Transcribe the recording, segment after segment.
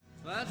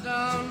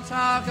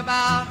talk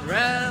about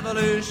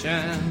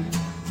revolution.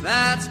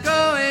 That's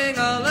going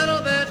a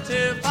little bit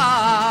too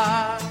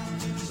far.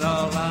 So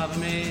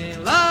love me,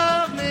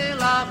 love me,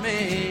 love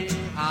me.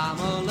 I'm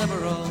a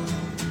liberal.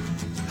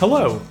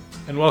 Hello,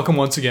 and welcome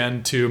once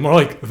again to more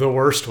like The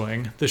Worst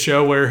Wing, the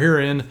show where here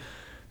in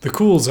the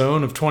cool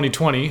zone of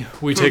 2020,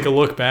 we take a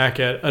look back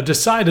at a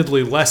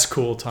decidedly less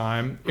cool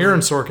time,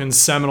 Aaron Sorkin's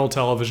seminal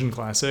television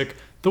classic,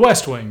 The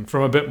West Wing,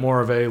 from a bit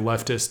more of a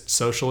leftist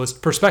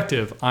socialist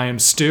perspective. I am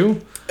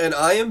Stu. And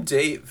I am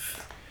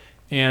Dave.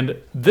 And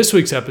this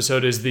week's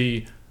episode is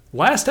the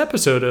last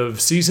episode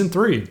of Season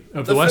 3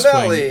 of The West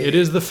finale. Wing. It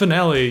is the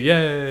finale.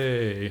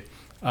 Yay!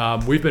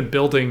 We've been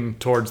building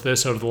towards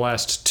this over the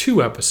last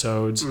two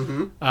episodes.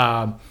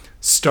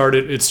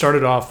 It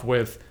started off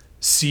with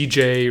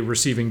CJ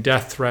receiving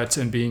death threats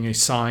and being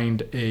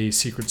assigned a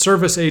Secret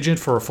Service agent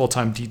for a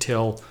full-time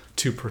detail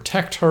to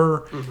protect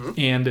her.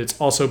 And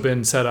it's also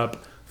been set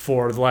up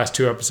for the last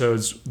two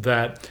episodes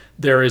that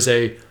there is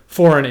a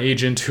foreign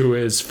agent who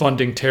is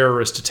funding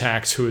terrorist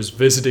attacks, who is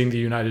visiting the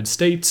United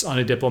States on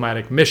a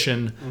diplomatic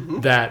mission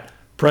that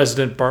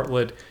President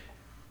Bartlett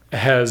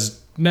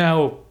has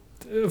now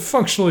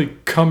functionally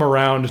come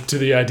around to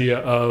the idea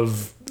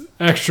of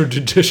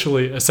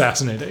extrajudicially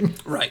assassinating.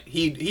 Right.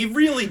 He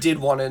really did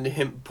want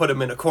to put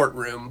him in a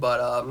courtroom,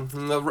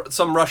 but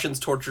some Russians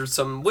tortured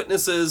some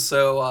witnesses,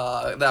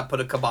 so that put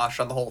a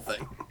kibosh on the whole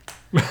thing.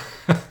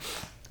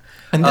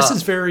 And this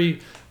is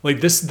very,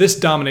 like, this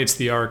dominates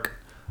the arc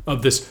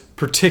of this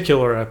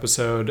particular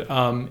episode.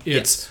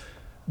 It's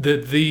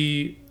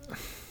the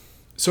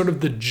sort of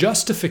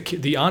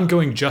the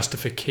ongoing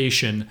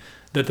justification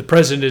that the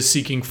president is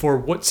seeking for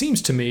what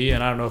seems to me,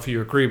 and I don't know if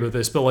you agree with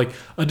this, but like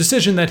a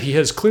decision that he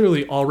has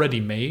clearly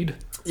already made.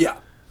 Yeah.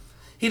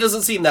 He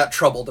doesn't seem that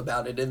troubled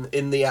about it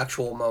in the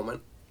actual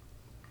moment.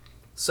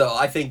 So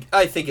I think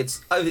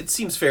it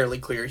seems fairly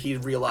clear he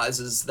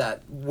realizes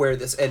that where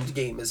this end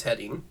game is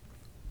heading.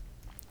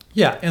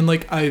 Yeah, and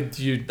like once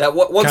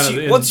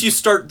you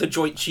start the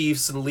Joint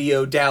Chiefs and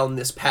Leo down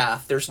this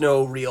path, there's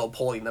no real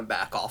pulling them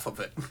back off of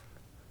it.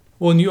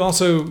 Well, and you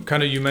also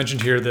you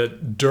mentioned here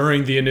that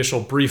during the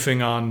initial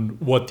briefing on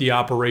what the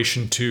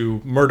operation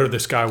to murder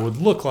this guy would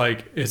look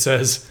like, it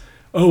says,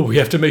 "Oh, we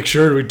have to make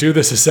sure we do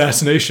this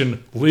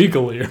assassination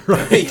legally,"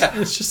 right? Yeah.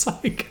 It's just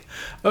like,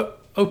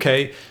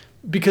 okay,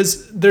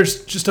 because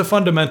there's just a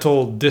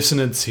fundamental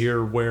dissonance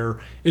here where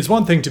it's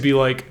one thing to be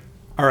like,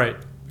 all right,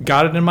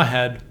 got it in my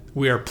head.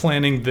 We are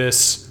planning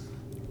this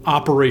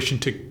operation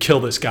to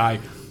kill this guy.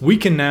 We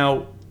can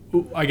now,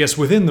 I guess,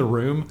 within the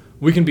room,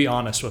 we can be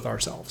honest with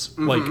ourselves.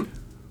 Like,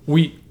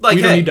 we don't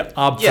need to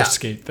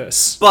obfuscate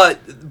this. But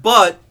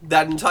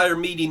that entire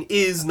meeting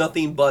is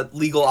nothing but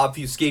legal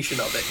obfuscation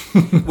of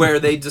it, where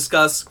they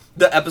discuss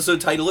the episode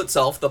title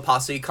itself, the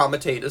Posse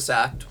Comitatus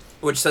Act,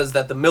 which says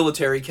that the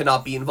military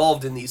cannot be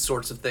involved in these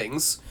sorts of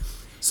things,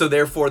 so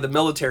therefore the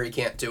military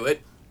can't do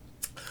it.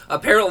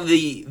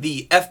 Apparently,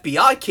 the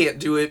FBI can't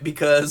do it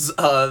because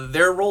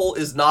their role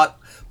is not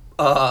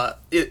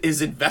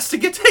is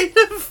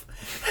investigative.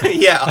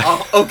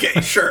 Yeah.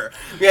 Okay. Sure.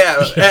 Yeah.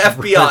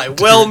 FBI,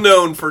 right. Well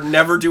known for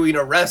never doing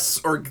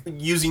arrests or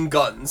using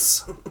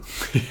guns.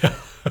 Yeah.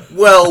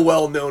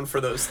 Well known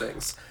for those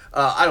things.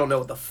 I don't know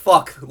what the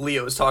fuck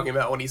Leo is talking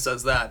about when he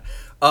says that.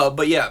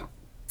 But yeah.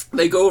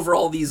 They go over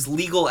all these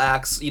legal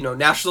acts.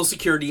 National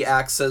Security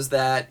Act says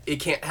that it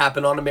can't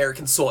happen on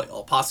American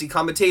soil. Posse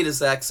Comitatus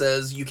Act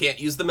says you can't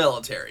use the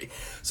military.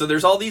 So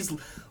there's all these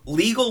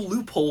legal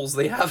loopholes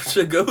they have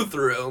to go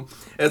through.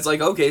 And it's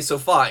like, okay, so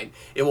fine.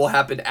 It will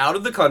happen out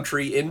of the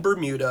country in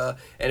Bermuda,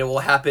 and it will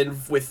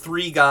happen with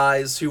three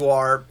guys who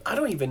are, I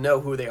don't even know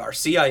who they are.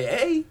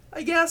 CIA,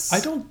 I guess?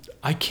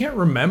 I can't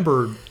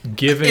remember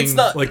giving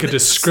a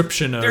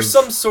description of... There's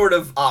some sort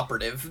of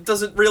operative. It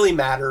doesn't really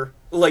matter.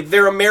 Like,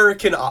 they're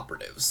American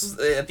operatives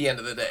at the end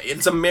of the day.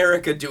 It's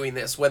America doing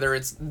this, whether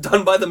it's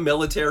done by the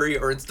military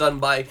or it's done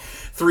by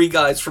three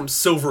guys from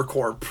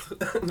Silvercorp.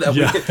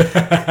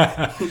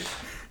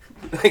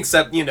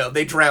 Except,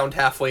 they drowned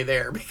halfway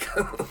there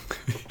because...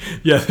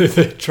 Yeah,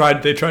 they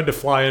tried to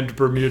fly into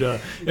Bermuda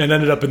and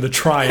ended up in the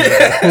Triangle.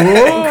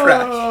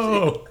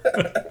 Whoa!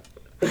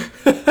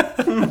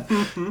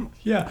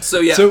 Yeah.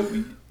 So yeah.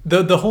 So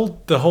the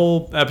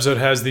whole episode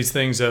has these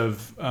things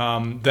of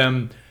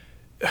them.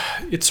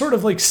 It's sort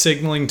of like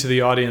signaling to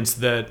the audience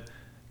that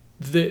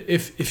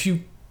if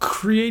you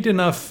create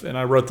enough, and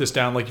I wrote this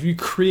down, like if you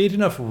create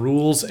enough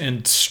rules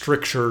and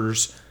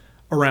strictures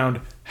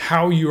around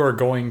how you are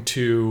going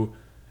to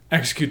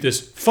execute this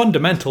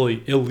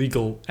fundamentally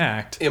illegal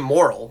act,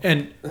 immoral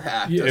and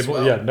act,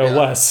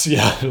 less.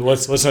 Yeah,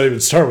 let's not even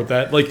start with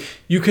that. Like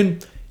you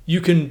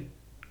can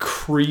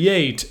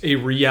create a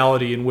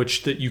reality in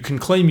which that you can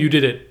claim you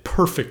did it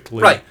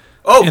perfectly, right?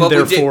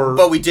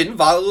 But we didn't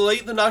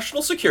violate the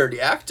National Security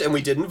Act, and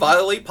we didn't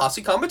violate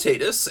Posse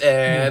Comitatus,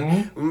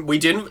 and we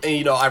didn't.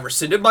 I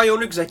rescinded my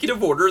own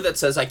executive order that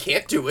says I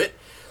can't do it,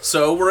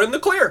 so we're in the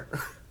clear.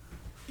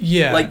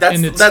 Yeah, like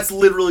that's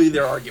literally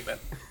their argument.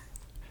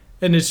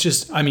 And it's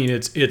just, I mean,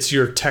 it's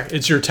your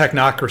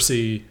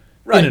technocracy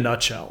in a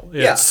nutshell.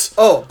 It's,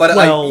 but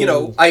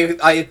well,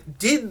 I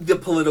did the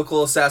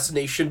political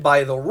assassination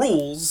by the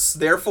rules,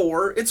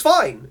 therefore it's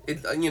fine.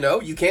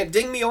 You can't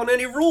ding me on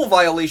any rule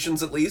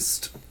violations, at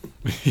least.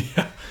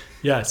 Yeah.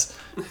 Yes.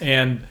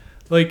 And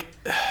like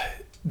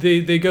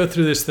they go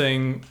through this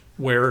thing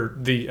where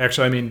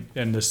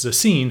and this is a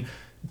scene,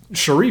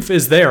 Sharif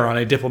is there on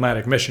a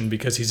diplomatic mission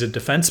because he's a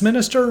defense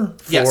minister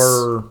for, yes.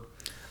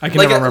 I can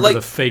never remember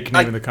the fake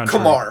name of the country.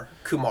 Kumar.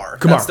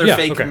 That's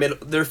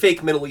their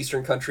fake Middle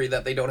Eastern country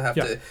that they don't have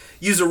to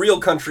use a real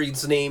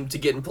country's name to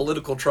get in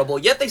political trouble.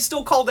 Yet they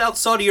still called out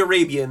Saudi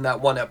Arabia in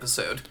that one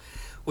episode.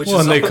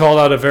 They called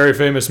out a very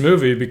famous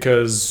movie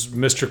because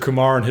Mr.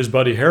 Kumar and his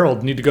buddy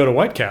Harold need to go to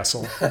White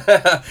Castle.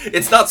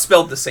 It's not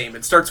spelled the same.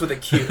 It starts with a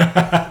Q,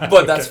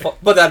 but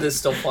that is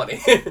still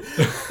funny.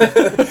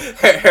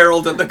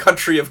 Harold and the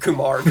country of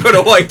Kumar go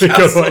to White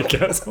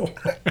Castle.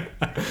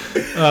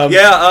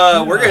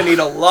 We're gonna need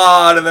a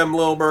lot of them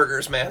little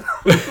burgers, man.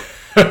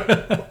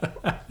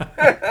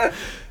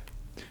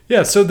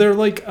 Yeah, so they're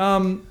like,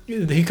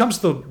 he comes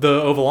to the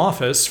Oval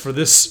Office for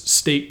this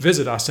state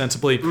visit,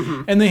 ostensibly,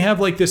 and they have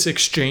like this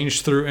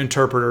exchange through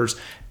interpreters,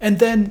 and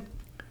then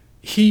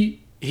he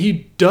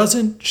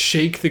doesn't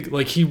shake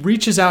he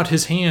reaches out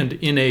his hand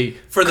in a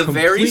for the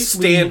very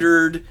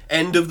standard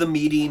end of the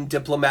meeting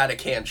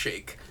diplomatic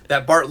handshake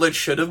that Bartlett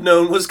should have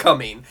known was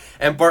coming,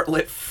 and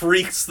Bartlett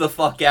freaks the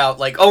fuck out,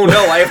 like, oh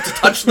no, I have to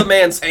touch the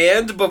man's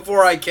hand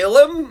before I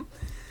kill him?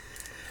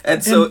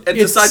 And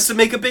decides to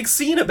make a big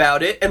scene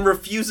about it and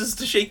refuses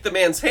to shake the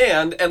man's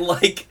hand. And,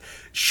 like,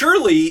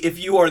 surely if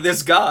you are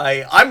this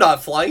guy, I'm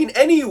not flying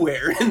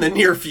anywhere in the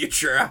near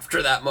future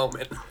after that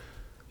moment.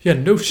 Yeah,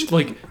 no,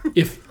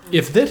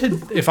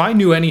 if I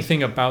knew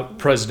anything about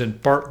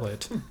President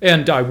Bartlett,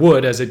 and I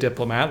would as a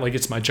diplomat, like,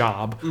 it's my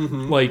job,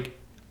 like,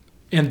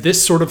 and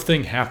this sort of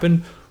thing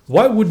happened,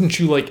 why wouldn't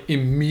you, like,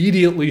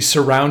 immediately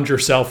surround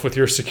yourself with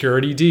your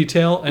security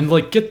detail and,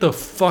 like, get the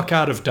fuck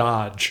out of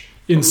Dodge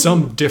in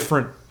some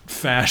different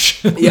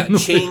fashion? Yeah,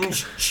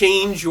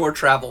 change your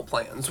travel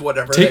plans,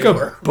 whatever. Take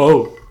a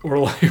boat or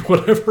like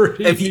whatever.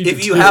 If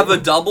you have a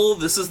double,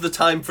 this is the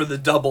time for the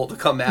double to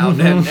come out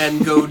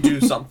and go do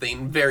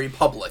something very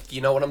public. You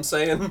know what I'm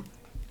saying?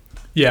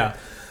 Yeah,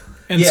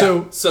 and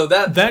so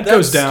that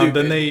goes down. Stupid.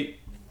 Then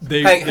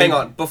they hang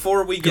on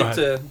before we get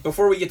to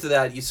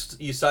that.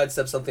 You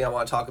sidestep something I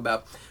want to talk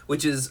about,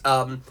 which is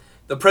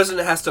the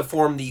president has to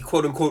form the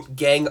quote unquote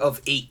gang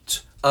of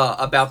 8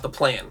 about the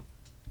plan.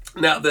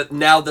 Now that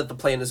the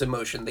plan is in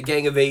motion, the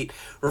Gang of 8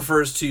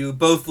 refers to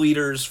both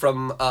leaders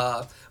from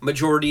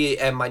majority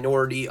and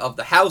minority of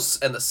the House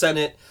and the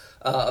Senate,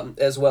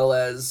 as well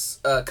as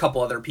a couple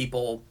other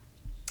people.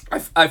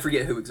 I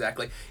forget who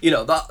exactly.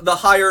 The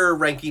higher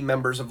ranking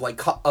members of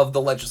of the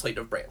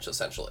legislative branch,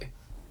 essentially.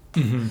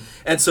 Mm-hmm.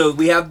 And so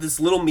we have this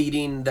little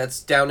meeting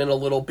that's down in a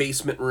little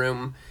basement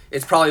room.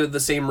 It's probably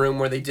the same room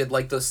where they did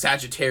like the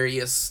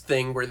Sagittarius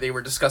thing where they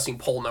were discussing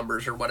poll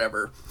numbers or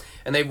whatever.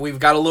 And we've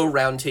got a little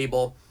round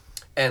table.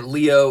 And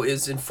Leo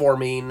is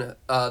informing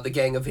the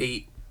Gang of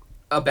 8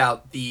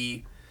 about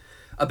the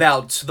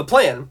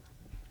plan.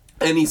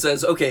 And he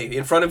says, okay,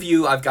 in front of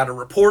you, I've got a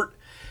report.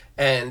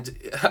 And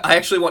I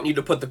actually want you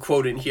to put the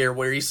quote in here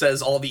where he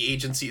says all the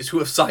agencies who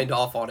have signed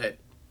off on it.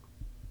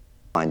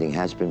 Finding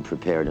has been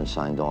prepared and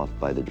signed off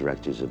by the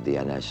directors of the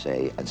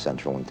NSA and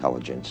Central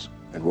Intelligence.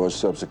 It was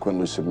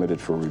subsequently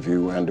submitted for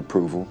review and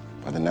approval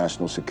by the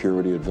National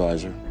Security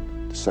Advisor,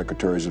 the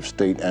Secretaries of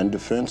State and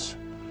Defense,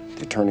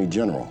 the Attorney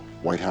General,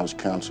 White House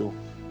counsel,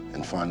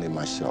 and finally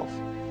myself.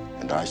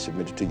 And I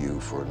submit it to you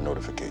for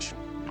notification.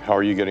 How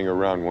are you getting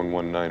around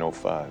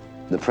 11905?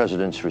 The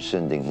president's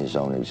rescinding his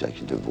own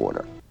executive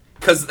order.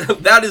 Because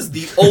that is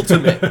the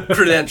ultimate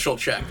credential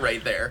check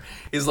right there.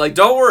 He's like,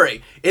 don't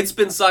worry, it's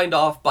been signed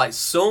off by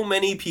so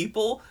many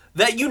people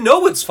that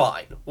it's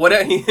fine.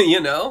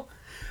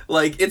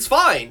 Like, it's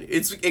fine.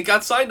 It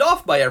got signed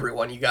off by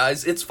everyone, you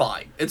guys. It's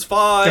fine. It's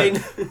fine.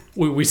 Okay.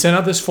 We sent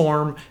out this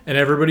form, and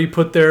everybody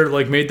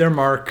made their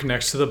mark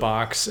next to the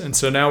box, and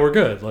so now we're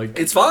good. Like,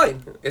 it's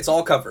fine. It's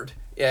all covered.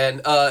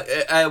 And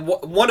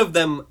one of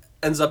them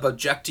ends up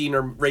objecting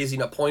or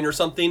raising a point or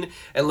something,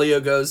 and Leo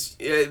goes,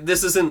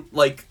 this isn't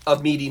like a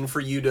meeting for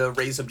you to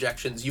raise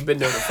objections. You've been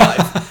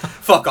notified.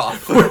 Fuck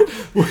off.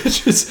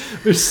 Which is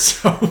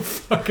so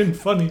fucking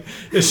funny.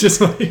 It's just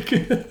like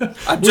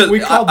I'm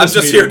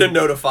just here to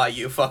notify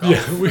you. Fuck off.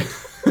 Yeah,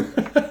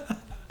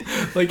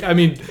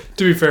 to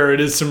be fair,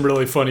 it is some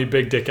really funny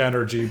big dick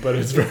energy, but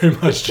it's very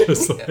much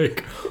just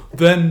like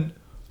then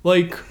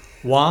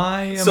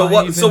why am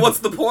I even... So what's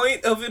the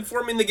point of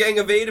informing the Gang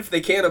of 8 if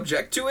they can't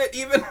object to it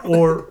even?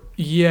 Or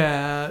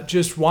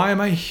just why am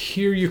I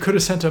here? You could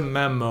have sent a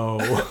memo.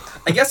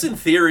 I guess in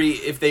theory,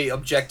 if they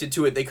objected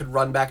to it, they could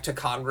run back to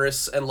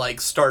Congress and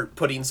start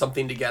putting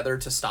something together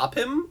to stop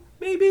him.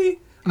 Maybe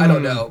I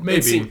don't know.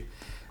 Maybe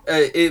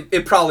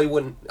it probably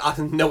wouldn't.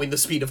 Knowing the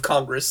speed of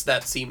Congress,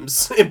 that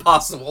seems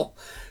impossible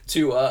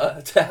to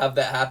have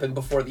that happen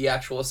before the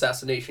actual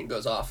assassination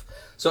goes off.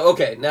 So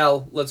okay,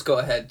 now let's go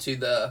ahead to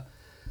the.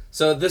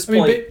 So at this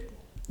point,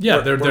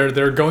 Yeah,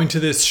 they're going to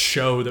this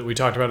show that we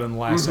talked about in the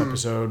last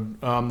episode,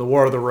 the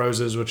War of the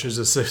Roses, which is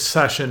a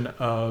succession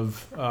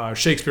of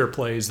Shakespeare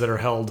plays that are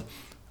held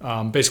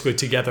basically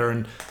together.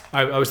 And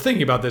I was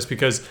thinking about this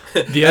because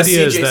the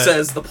idea is that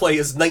says the play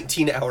is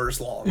 19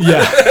 hours long.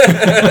 Yeah.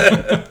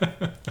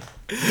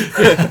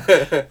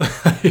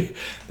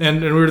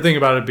 and we were thinking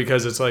about it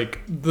because it's like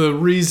the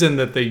reason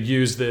that they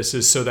use this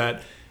is so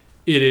that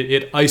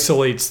it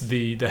isolates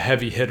the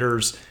heavy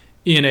hitters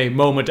in a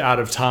moment out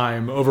of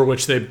time over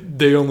which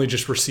they only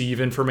just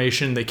receive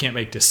information. They can't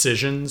make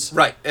decisions.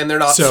 Right. And they're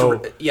not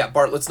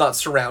Bartlett's not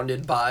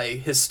surrounded by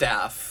his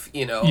staff,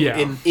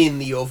 in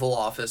the Oval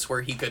Office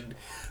where he could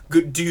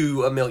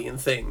do a million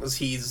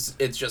things.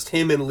 It's just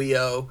him and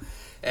Leo,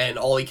 and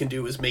all he can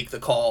do is make the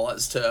call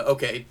as to,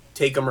 okay,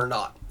 take him or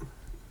not.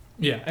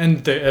 Yeah,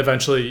 and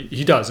eventually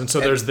he does. And so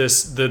there's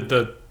this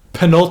the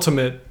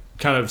penultimate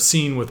kind of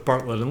scene with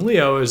Bartlett and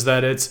Leo is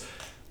that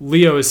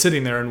Leo is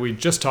sitting there, and we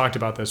just talked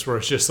about this, where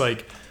it's just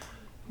like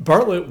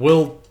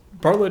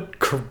Bartlett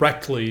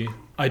correctly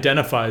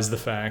identifies the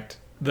fact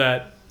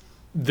that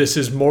this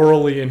is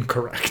morally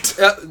incorrect.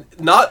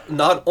 Not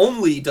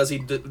only does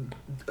he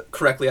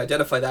correctly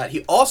identify that,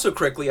 he also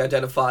correctly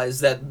identifies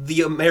that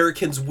the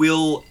Americans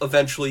will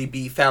eventually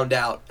be found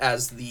out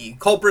as the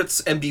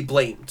culprits and be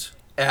blamed,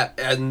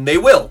 and they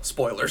will.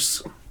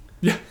 Spoilers.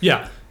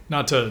 Yeah.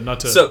 Not to.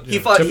 So he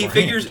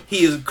figures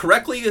he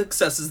correctly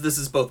assesses this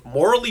is both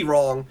morally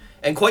wrong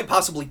and quite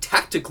possibly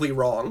tactically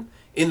wrong,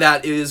 in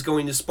that it is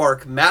going to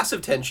spark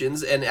massive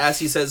tensions and, as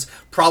he says,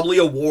 probably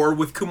a war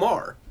with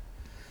Kumar.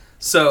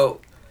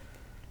 So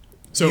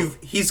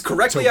he's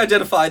correctly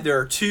identified there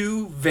are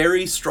two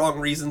very strong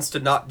reasons to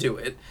not do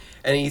it,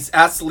 and he's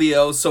asked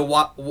Leo, so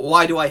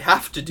why do I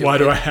have to do it? Why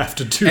do I have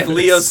to do this? And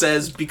Leo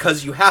says,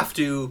 because you have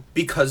to,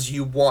 because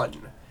you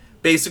won.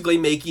 Basically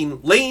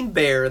laying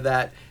bare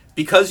that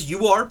because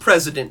you are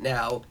president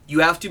now, you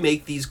have to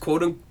make these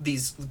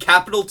these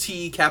capital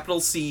T,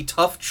 capital C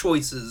tough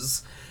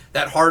choices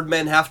that hard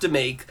men have to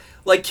make,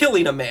 like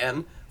killing a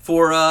man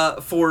for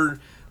no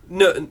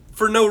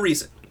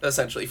reason,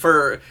 essentially.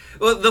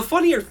 The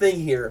funnier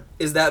thing here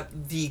is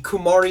that the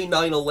Kumari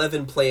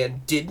 9/11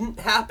 plan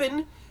didn't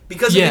happen,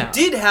 because if it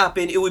did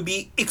happen, it would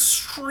be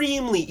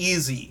extremely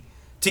easy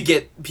to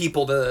get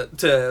people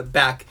to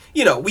back.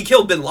 We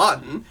killed bin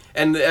Laden,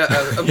 and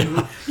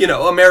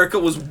America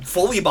was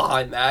fully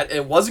behind that.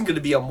 It wasn't going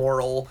to be a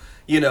moral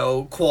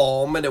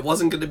qualm, and it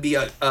wasn't going to be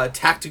a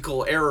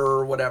tactical error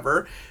or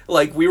whatever.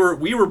 Like, we were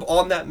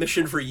on that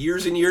mission for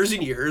years and years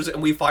and years,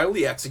 and we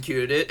finally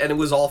executed it, and it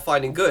was all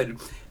fine and good.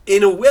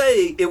 In a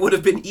way, it would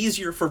have been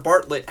easier for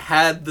Bartlett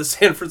had the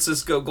San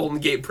Francisco Golden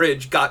Gate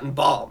Bridge gotten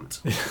bombed.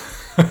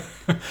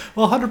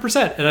 Well,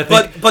 100%. And I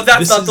think but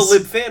that's not the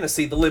lib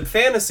fantasy. The lib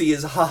fantasy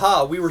is,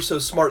 haha, we were so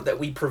smart that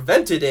we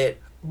prevented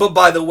it, but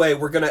by the way,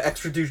 we're going to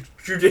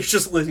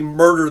extrajudiciously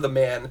murder the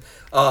man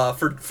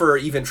for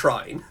even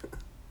trying.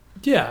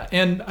 Yeah,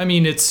 and I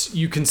mean,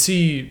 you can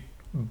see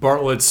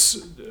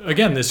Bartlett's,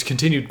 again, this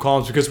continued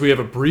qualms, because we have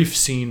a brief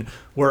scene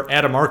where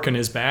Adam Arkin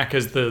is back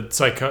as the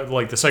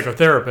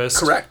psychotherapist.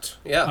 Correct,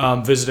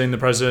 yeah. Visiting the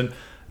president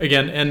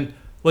again, and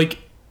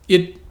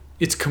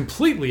it's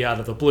completely out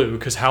of the blue,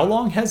 because how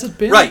long has it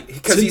been? Right,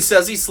 because he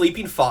says he's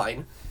sleeping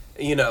fine,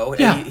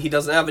 and he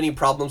doesn't have any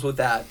problems with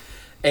that.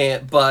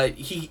 But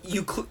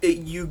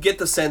you get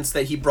the sense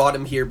that he brought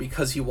him here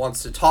because he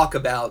wants to talk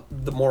about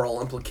the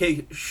moral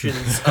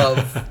implications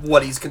of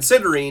what he's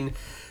considering.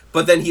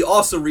 But then he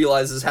also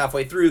realizes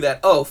halfway through that,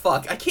 oh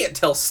fuck, I can't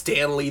tell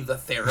Stanley the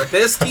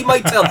therapist. He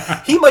might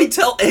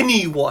tell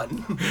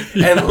anyone.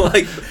 Yeah. And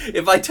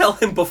if I tell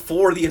him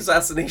before the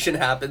assassination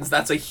happens,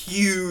 that's a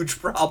huge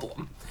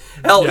problem.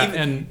 Hell,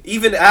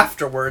 even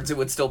afterwards, it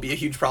would still be a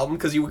huge problem,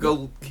 because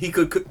he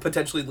could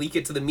potentially leak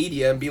it to the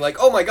media and be like,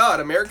 "Oh my God,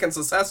 Americans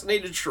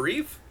assassinated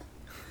Sharif."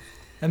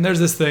 And there's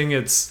this thing.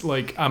 It's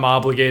like I'm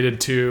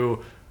obligated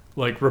to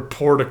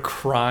report a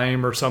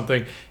crime or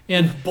something.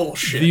 And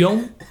bullshit.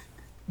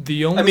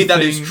 The only I mean, that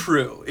thing, is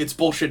true. It's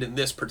bullshit in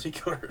this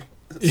particular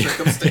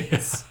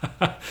circumstance.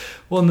 Yeah.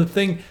 Well, and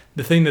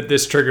the thing that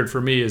this triggered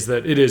for me is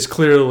that it is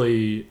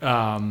clearly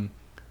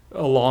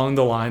along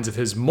the lines of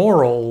his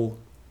moral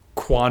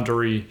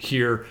quandary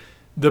here.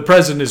 The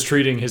president is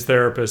treating his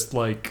therapist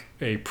like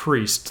a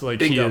priest, like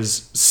Bingo. He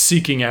is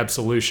seeking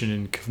absolution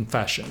in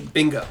confession.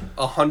 Bingo,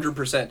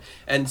 100%.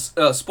 And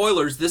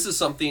spoilers, this is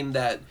something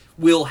that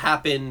will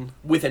happen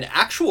with an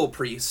actual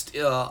priest,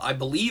 I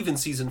believe in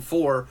season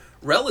 4,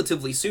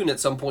 relatively soon at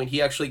some point.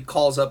 He actually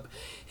calls up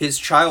his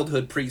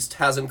childhood priest,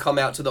 has him come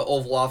out to the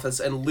Oval Office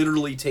and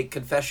literally take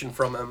confession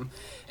from him.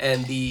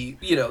 And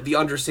the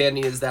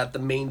understanding is that the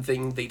main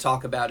thing they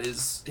talk about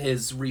is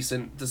his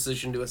recent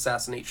decision to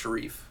assassinate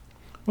Sharif.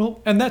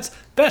 Well, and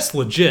that's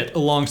legit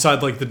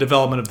alongside the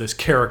development of this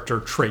character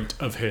trait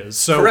of his.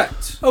 So,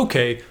 correct.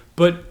 Okay,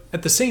 but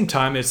at the same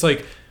time, it's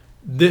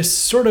this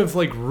sort of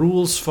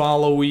rules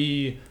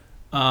follow-y,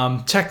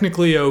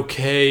 technically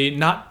okay,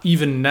 not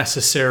even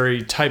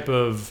necessary type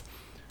of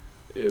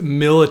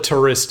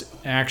militarist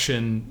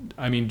action.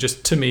 I mean,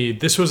 just to me,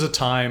 this was a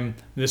time,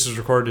 this was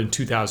recorded in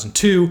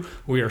 2002.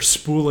 We are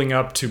spooling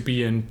up to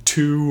be in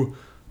 2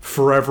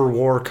 forever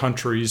war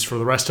countries for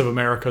the rest of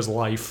America's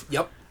life.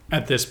 Yep.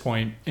 At this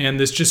point. And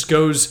this just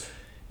goes,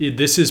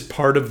 this is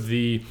part of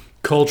the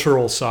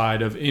cultural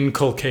side of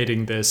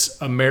inculcating this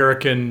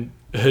American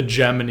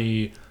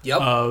hegemony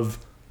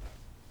of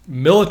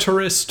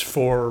militarist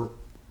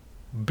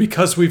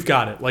because we've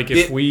got it. Like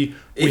if we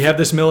have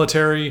this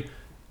military,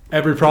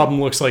 every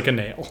problem looks like a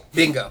nail.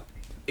 Bingo.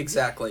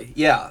 Exactly.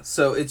 Yeah.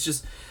 So it's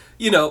just,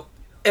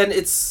 and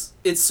it's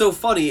so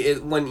funny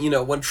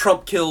when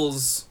Trump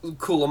kills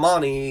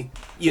Soleimani,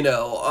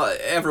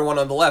 everyone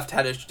on the left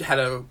had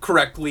a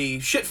correctly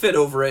shit fit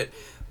over it,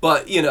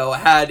 but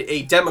had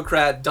a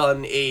Democrat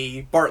done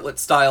a Bartlett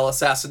style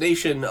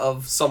assassination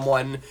of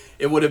someone,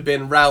 it would have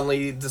been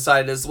roundly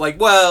decided as like,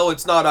 well,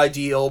 it's not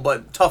ideal,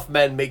 but tough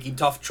men making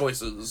tough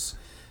choices,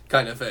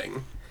 kind of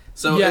thing.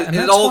 So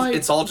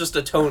it's all just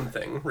a tone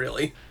thing,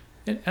 really.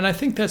 And I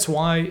think that's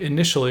why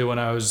initially when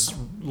I was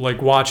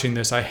like watching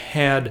this, I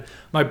had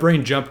my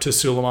brain jumped to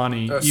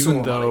Soleimani,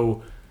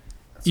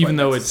 even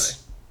though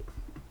it's.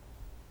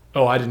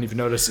 Oh, I didn't even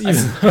notice.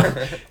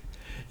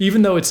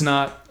 Even though it's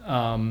not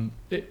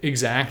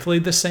exactly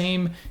the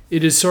same,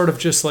 it is sort of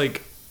just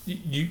like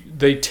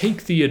they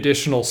take the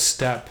additional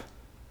step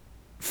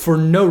for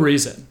no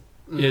reason.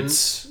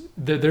 Mm-hmm.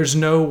 There's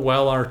no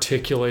well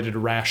articulated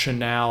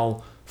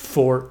rationale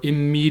for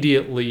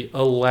immediately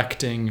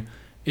electing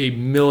a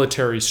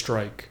military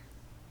strike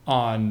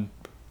on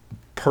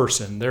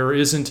person. There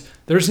isn't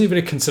even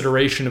a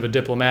consideration of a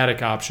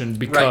diplomatic option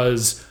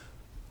because,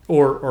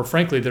 or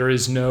frankly, there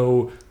is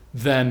no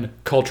then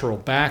cultural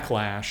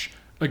backlash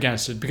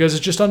against it because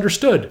it's just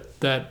understood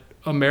that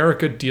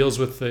America deals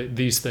with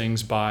these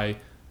things by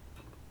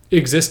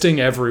existing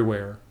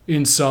everywhere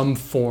in some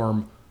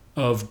form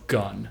of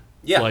gun.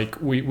 Yeah. Like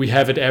we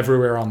have it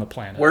everywhere on the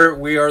planet.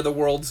 We are the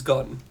world's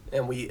gun.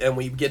 And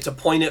we get to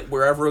point it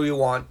wherever we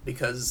want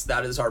because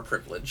that is our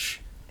privilege.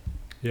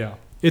 Yeah.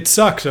 It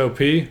sucks, OP.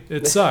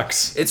 It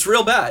sucks. It's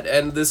real bad.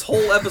 And this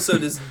whole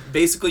episode is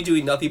basically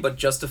doing nothing but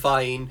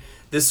justifying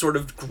this sort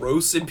of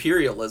gross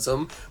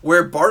imperialism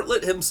where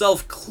Bartlett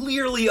himself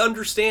clearly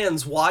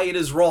understands why it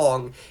is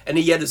wrong and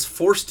yet is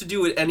forced to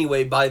do it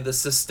anyway by the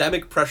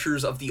systemic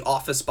pressures of the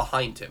office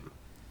behind him.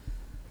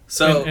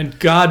 So, and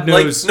God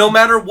knows, no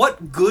matter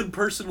what good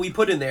person we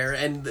put in there,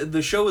 and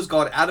the show has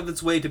gone out of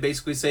its way to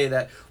basically say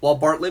that while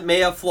Bartlett may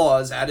have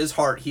flaws, at his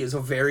heart, he is a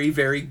very,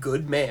 very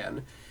good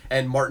man.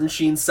 And Martin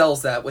Sheen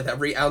sells that with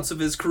every ounce of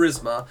his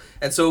charisma.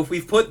 And so if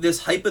we've put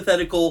this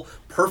hypothetical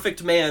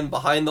perfect man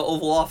behind the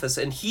Oval Office,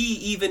 and he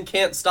even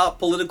can't stop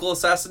political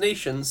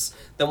assassinations,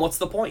 then what's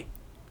the point?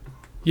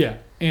 Yeah,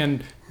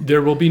 and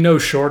there will be no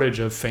shortage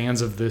of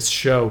fans of this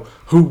show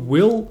who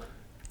will,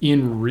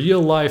 in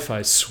real life,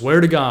 I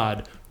swear to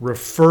God,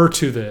 refer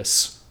to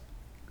this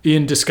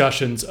in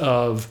discussions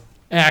of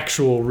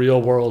actual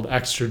real-world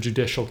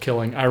extrajudicial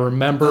killing. I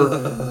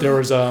remember there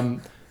was a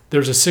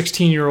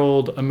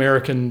 16-year-old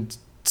American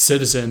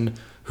citizen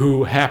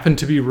who happened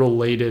to be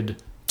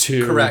related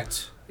to.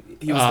 Correct.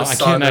 He was the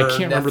son I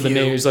can't remember the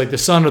name. He was like the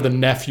son or the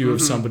nephew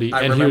of somebody,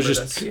 and he was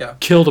just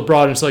killed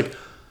abroad. And it's like,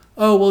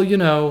 oh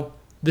well,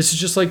 this is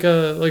just like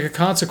a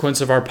consequence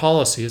of our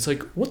policy. It's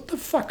like, what the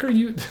fuck are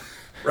you?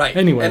 Right.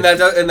 Anyway. And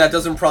that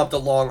doesn't prompt a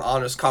long,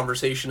 honest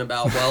conversation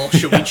about, well,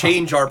 should we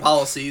change our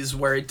policies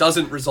where it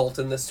doesn't result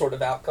in this sort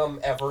of outcome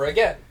ever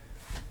again?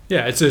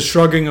 Yeah, it's a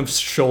shrugging of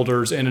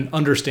shoulders and an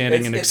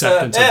understanding and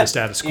acceptance of the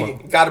status quo. You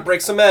gotta break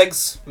some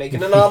eggs.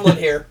 Making an omelet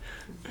here.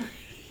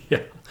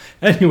 Yeah.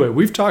 Anyway,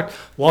 we've talked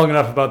long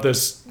enough about the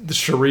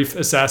Sharif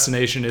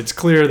assassination. It's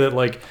clear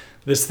that,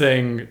 this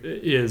thing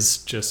is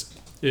just,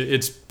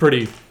 it's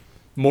pretty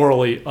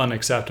morally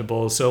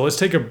unacceptable. So let's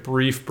take a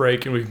brief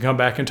break and we can come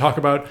back and talk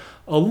about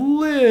a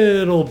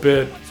little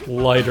bit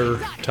lighter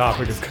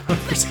topic of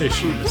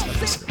conversation in this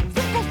episode.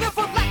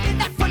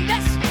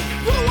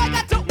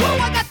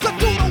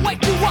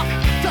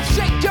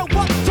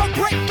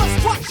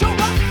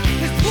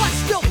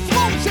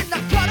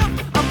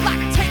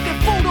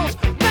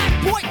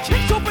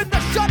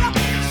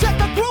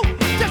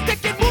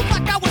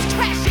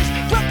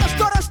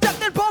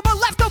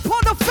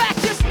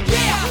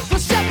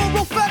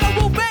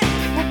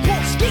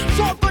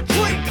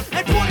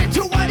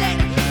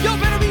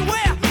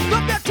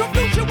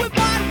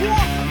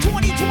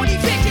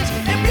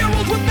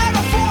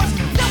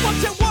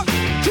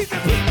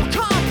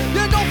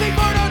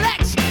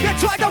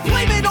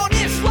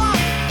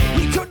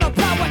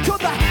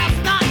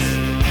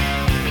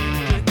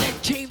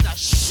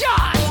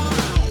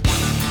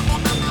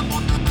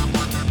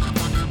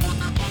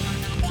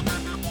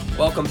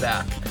 Welcome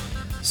back.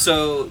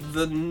 So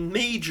the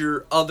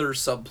major other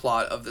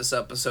subplot of this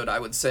episode, I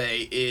would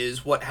say,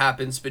 is what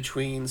happens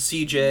between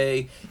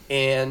CJ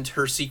and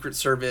her Secret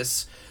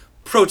Service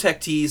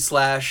protectee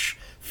slash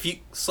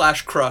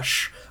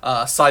crush,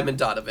 Simon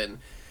Donovan,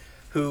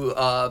 who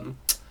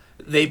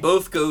they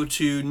both go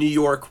to New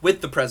York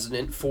with the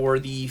president for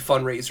the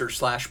fundraiser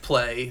slash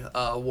play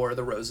War of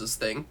the Roses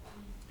thing.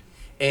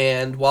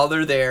 And while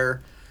they're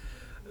there,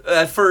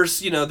 at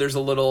first, there's a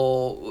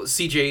little...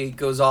 CJ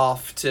goes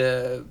off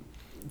to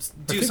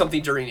do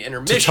something during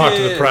intermission. To talk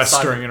to the press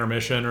during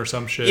intermission or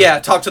some shit. Yeah,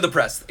 talk to the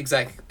press.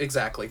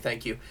 Exactly.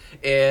 Thank you.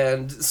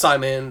 And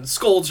Simon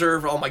scolds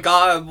her. Oh my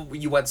god,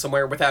 you went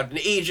somewhere without an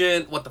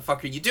agent. What the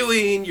fuck are you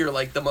doing? You're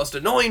like the most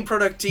annoying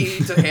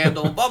productee to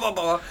handle. Blah blah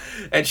blah.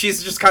 And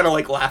she's just kind of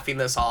like laughing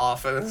this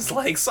off. And it's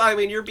like,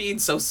 Simon, you're being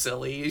so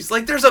silly. He's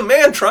like, there's a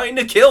man trying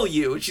to kill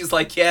you. And she's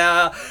like,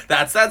 yeah,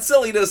 that's that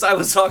silliness I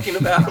was talking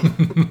about.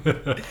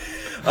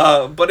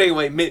 But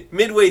anyway,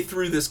 midway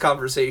through this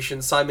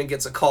conversation, Simon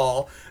gets a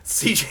call.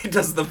 CJ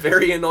does the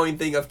very annoying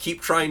thing of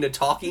keep trying to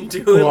talking to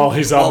him while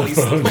he's on the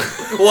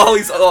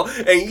phone.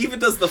 And he even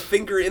does the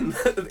finger in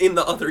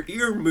the other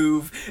ear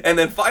move, and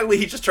then finally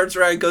he just turns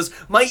around and goes,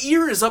 "My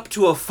ear is up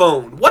to a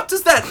phone. What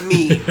does that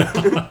mean?"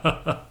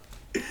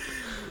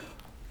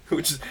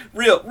 Which is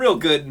real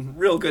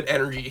good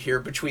energy here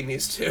between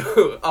these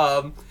two.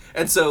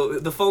 And so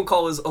the phone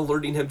call is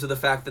alerting him to the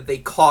fact that they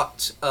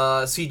caught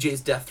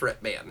CJ's death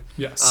threat man.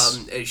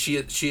 Yes. She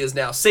is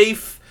now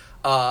safe.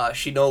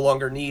 She no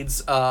longer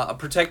needs a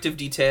protective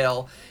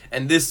detail.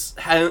 And this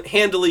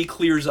handily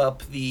clears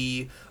up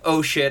the,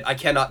 oh shit, I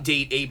cannot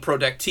date a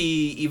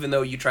protectee even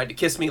though you tried to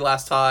kiss me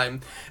last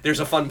time. There's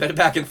a fun bit of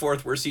back and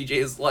forth where CJ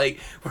is like,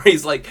 where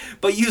he's like,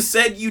 but you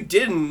said you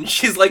didn't.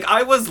 She's like,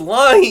 I was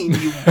lying,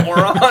 you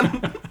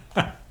moron.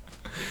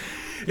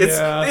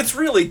 It's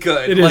really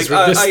good. It like, is.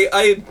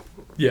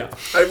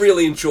 I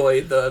really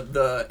enjoy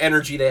the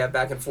energy they have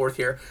back and forth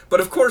here.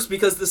 But of course,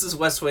 because this is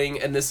West Wing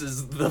and this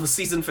is the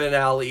season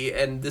finale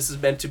and this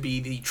is meant to be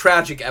the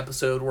tragic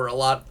episode where a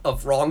lot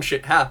of wrong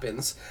shit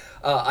happens,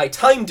 I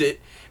timed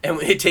it,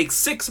 and it takes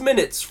 6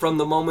 minutes from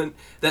the moment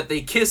that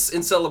they kiss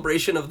in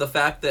celebration of the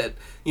fact that,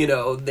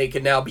 they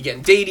can now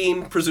begin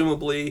dating,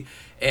 presumably.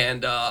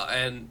 And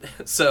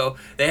so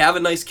they have a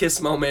nice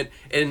kiss moment,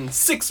 and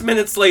 6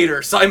 minutes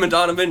later, Simon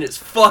Donovan is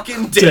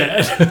fucking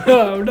dead.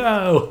 Oh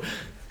no.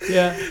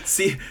 Yeah.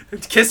 See,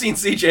 kissing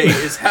CJ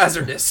is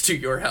hazardous to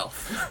your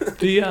health.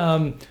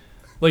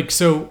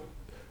 So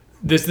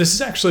this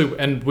is actually,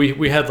 and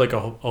we had like a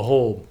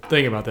whole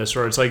thing about this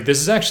where it's like,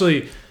 this is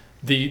actually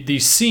the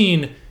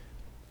scene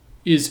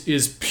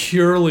is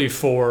purely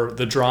for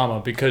the drama,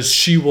 because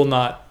she will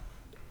not,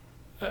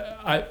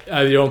 I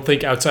don't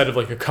think outside of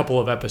like a couple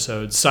of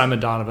episodes, Simon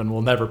Donovan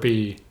will never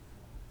be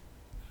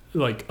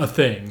like a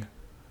thing.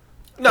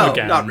 No,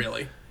 again. Not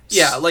really.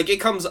 Yeah, like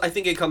I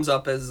think it comes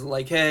up as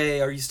like, hey,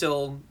 are you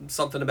still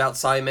something about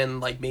Simon?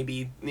 Like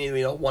maybe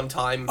one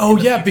time. Oh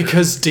yeah,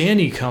 because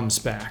Danny comes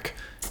back.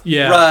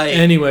 Yeah. Right.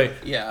 Anyway.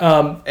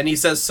 Yeah. And he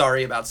says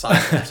sorry about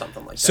Simon or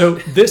something like that. So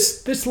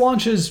this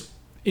launches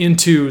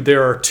into,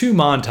 there are 2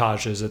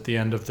 montages at the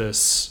end of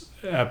this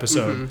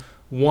episode.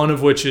 Mm-hmm. One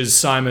of which is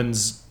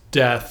Simon's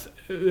death,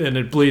 and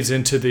it bleeds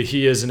into the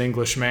 "He is an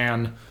English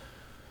man,"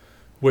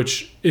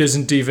 which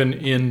isn't even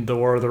in the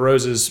War of the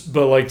Roses.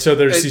 But so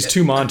there's these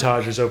 2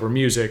 montages over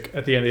music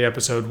at the end of the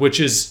episode, which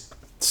is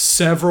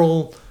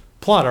several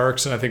plot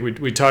arcs, and I think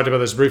we talked about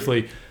this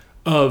briefly,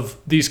 of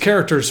these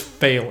characters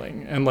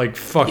failing and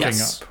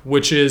fucking up,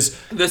 which is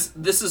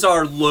this is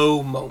our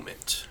low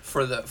moment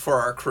for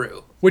our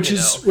crew, which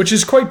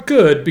is quite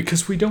good,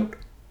 because we don't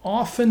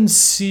often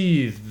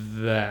see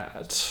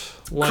that.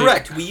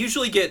 Correct. We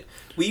usually get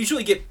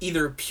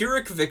either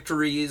Pyrrhic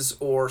victories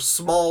or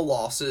small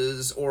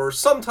losses, or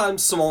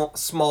sometimes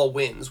small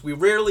wins. We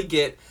rarely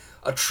get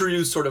a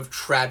true sort of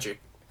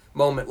tragic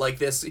moment like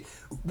this.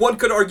 One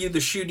could argue the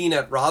shooting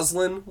at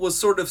Roslyn was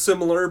sort of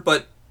similar,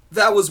 but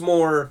that was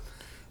more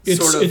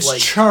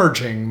it's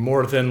charging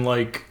more than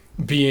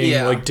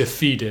being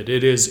defeated.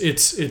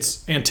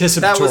 It's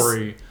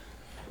anticipatory.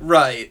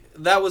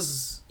 That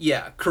was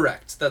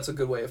correct. That's a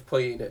good way of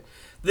putting it.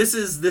 This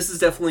is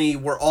definitely,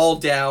 we're all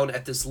down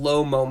at this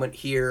low moment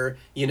here.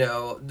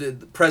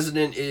 The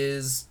president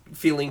is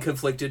feeling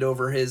conflicted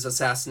over his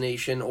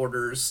assassination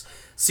orders.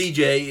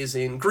 CJ is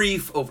in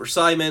grief over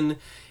Simon.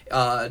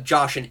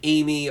 Josh and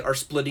Amy are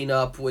splitting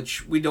up,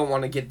 which we don't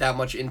want to get that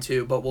much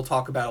into, but we'll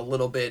talk about a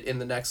little bit in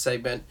the next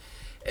segment.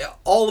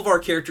 All of our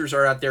characters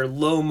are at their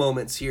low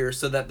moments here,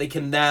 so that they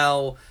can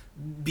now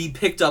be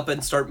picked up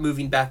and start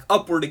moving back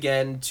upward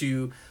again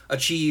to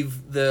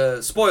achieve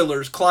the,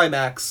 spoilers,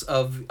 climax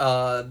of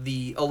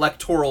the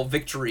electoral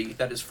victory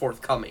that is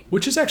forthcoming.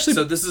 Which is actually...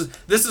 So this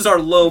is our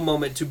low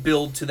moment to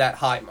build to that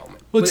high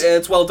moment. Well,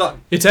 it's well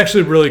done. It's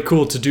actually really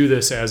cool to do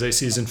this as a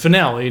season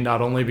finale,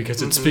 not only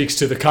because it speaks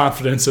to the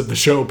confidence of the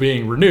show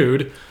being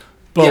renewed,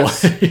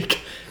 but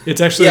it's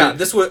actually... Yeah,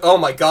 this would... Oh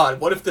my god,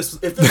 what if this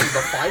was the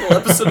final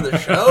episode of the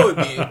show? It'd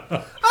be...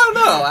 I don't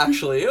know,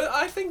 actually.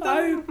 I think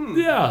that...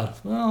 Yeah,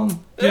 well...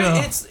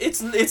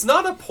 It's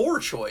not a poor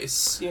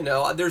choice,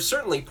 There's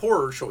certainly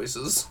poorer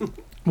choices.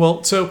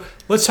 Well, so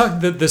let's talk...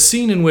 The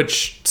scene in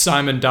which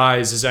Simon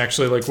dies is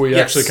actually, we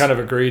actually kind of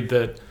agreed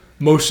that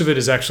most of it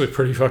is actually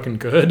pretty fucking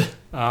good.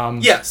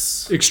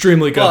 Yes.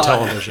 Extremely good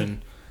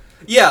television.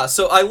 Yeah,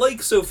 so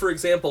for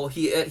example,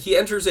 he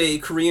enters a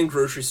Korean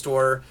grocery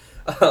store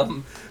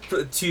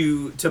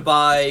to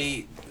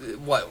buy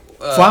what?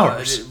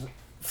 Flowers.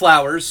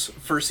 flowers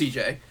for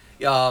CJ.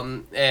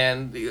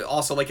 And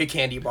also like a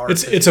candy bar.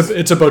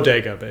 It's a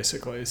bodega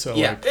basically. So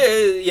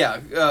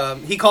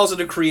he calls it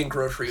a Korean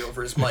grocery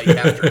over his mic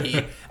after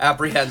he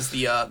apprehends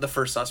the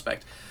first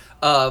suspect.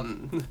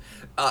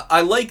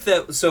 I like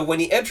that. So when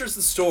he enters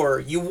the store,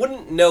 you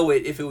wouldn't know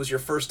it if it was your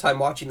first time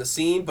watching the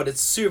scene, but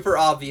it's super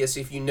obvious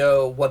if you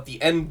know what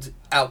the end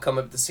outcome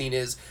of the scene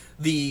is.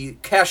 The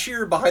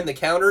cashier behind the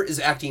counter is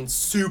acting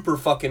super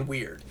fucking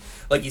weird.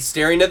 Like, he's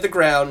staring at the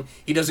ground.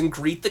 He doesn't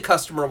greet the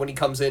customer when he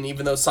comes in,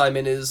 even though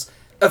Simon is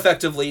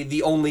effectively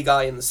the only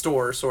guy in the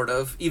store, sort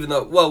of. Even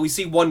though, well, we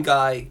see one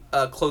guy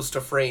close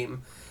to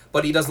frame,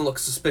 but he doesn't look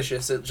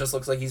suspicious. It just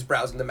looks like he's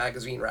browsing the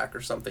magazine rack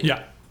or something.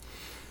 Yeah.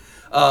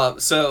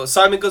 So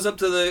Simon goes up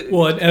to the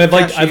and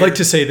I'd like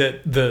to say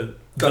that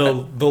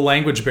the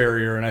language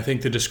barrier, and I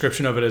think the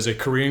description of it as a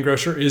Korean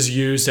grocer, is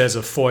used as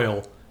a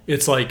foil.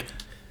 It's like...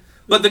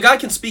 But the guy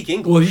can speak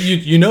English. Well,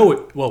 you know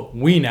it. Well,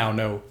 we now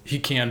know he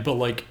can, but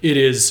like it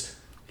is.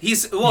 He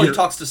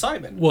talks to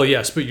Simon. Well,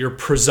 yes, but your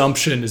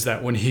presumption is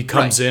that when he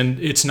comes in,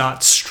 it's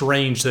not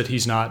strange that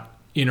he's not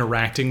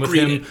interacting with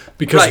him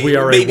because we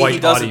are a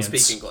white audience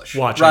speak English.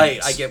 Watching. Right,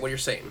 this. I get what you're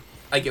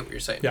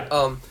saying.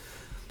 Yeah.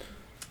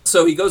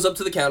 So he goes up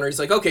to the counter. He's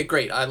like, "Okay,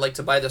 great. I'd like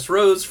to buy this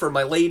rose for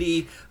my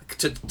lady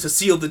to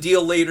seal the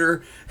deal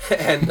later,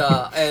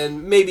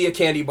 and maybe a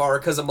candy bar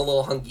because I'm a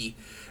little hungry."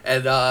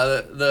 And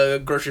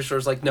the grocery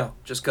store's like, "No,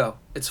 just go.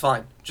 It's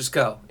fine. Just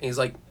go." And he's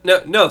like,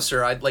 "No,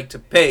 sir. I'd like to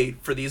pay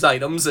for these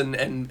items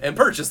and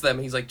purchase them."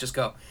 And he's like, "Just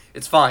go.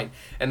 It's fine."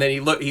 And then he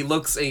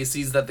looks and he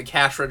sees that the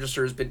cash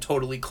register has been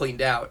totally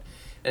cleaned out.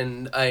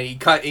 And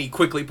he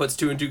quickly puts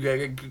two and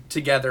two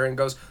together and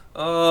goes,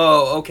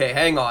 "Oh, okay,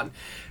 hang on."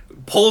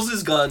 Pulls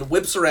his gun,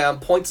 whips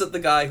around, points at the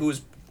guy who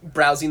is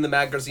browsing the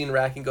magazine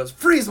rack and goes,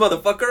 "Freeze,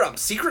 motherfucker! I'm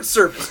Secret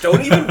Service.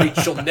 Don't even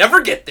reach. You'll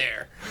never get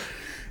there."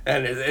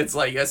 And it's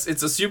like, it's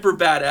a super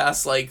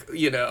badass, like,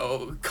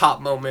 cop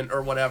moment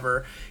or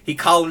whatever. He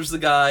collars the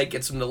guy,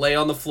 gets him to lay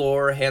on the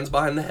floor, hands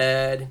behind the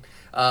head,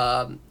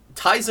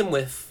 ties him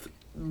with...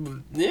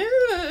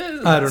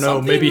 I don't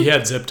know, maybe he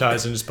had zip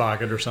ties in his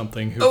pocket or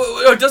something.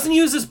 Doesn't he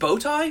use his bow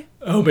tie?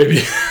 Oh, maybe.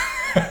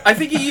 I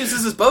think he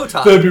uses his bow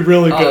tie. That'd be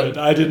really good.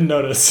 I didn't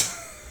notice.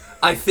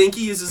 I think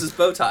he uses his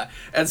bow tie.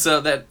 And so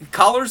that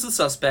collars the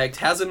suspect,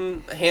 has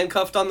him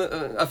handcuffed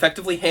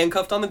effectively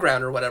handcuffed on the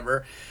ground or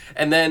whatever,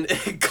 and then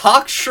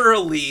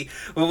cocksurely,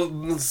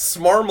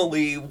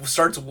 smarmily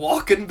starts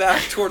walking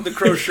back toward the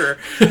grocer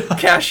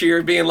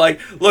cashier, being like,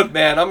 "Look,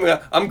 man,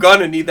 I'm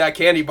gonna need that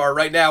candy bar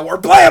right now," or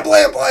blam,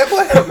 blam, blam,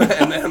 blam,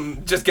 and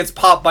then just gets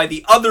popped by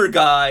the other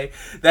guy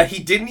that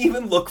he didn't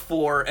even look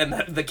for, and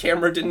that the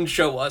camera didn't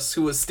show us,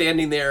 who was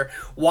standing there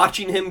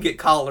watching him get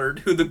collared,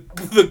 who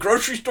the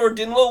grocery store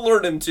didn't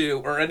alert him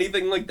to, or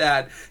anything like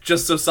that,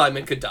 just so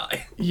Simon could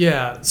die.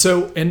 Yeah,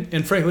 so,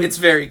 and frankly... It's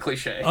very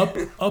cliche.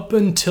 Up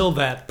until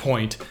that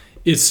point,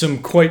 is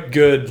some quite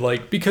good,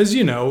 like, because,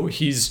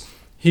 he's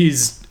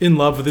in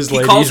love with his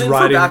lady. He calls in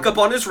for backup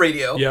on his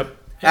radio. Yep.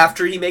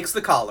 After he makes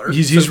the collar.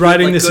 He's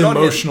riding this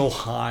emotional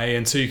high,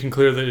 and so you can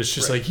clear that it's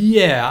just like,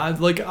 yeah,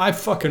 like, I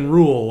fucking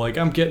rule. Like,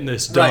 I'm getting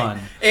this done.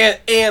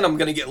 Right. And I'm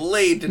going to get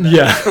laid tonight.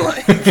 Yeah.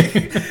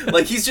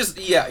 like, he's just,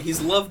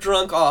 he's love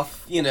drunk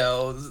off,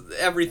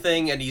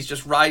 everything, and he's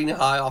just riding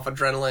high off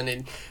adrenaline,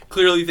 and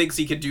clearly thinks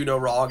he could do no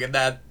wrong, and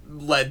that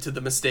led to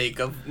the mistake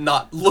of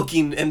not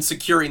looking and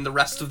securing the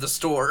rest of the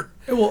store.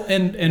 Well,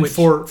 and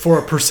for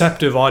a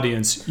perceptive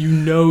audience,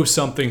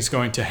 something's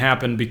going to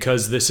happen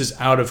because this is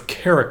out of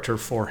character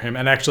for him.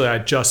 And actually, I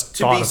just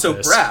thought of this. To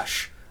be so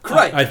brash.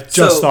 Right. I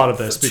just thought of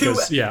this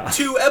because,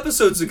 2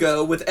 episodes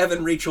ago with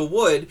Evan Rachel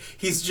Wood,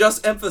 he's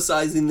just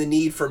emphasizing the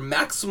need for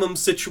maximum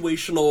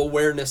situational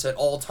awareness at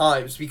all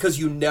times because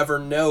you never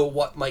know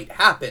what might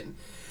happen.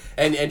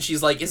 And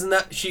she's like, isn't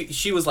that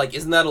she was like,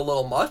 isn't that a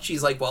little much?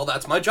 He's like, well,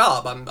 that's my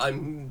job.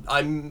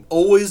 I'm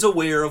always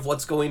aware of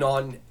what's going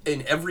on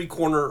in every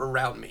corner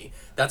around me.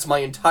 That's my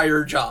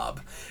entire job.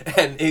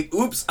 And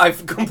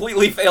I've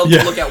completely failed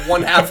to look at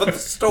one half of the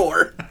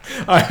store.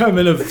 I am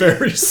in a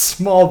very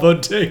small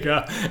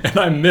bodega and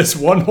I miss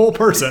one whole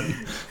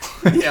person.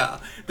 Yeah.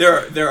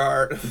 There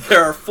are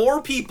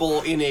 4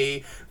 people in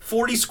a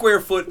 40 square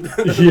foot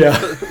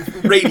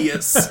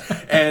radius,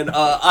 and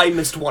I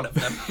missed one of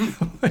them.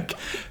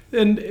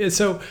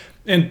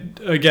 And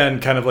again,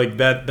 kind of like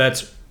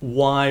that's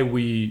why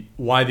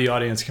the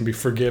audience can be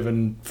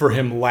forgiven for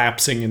him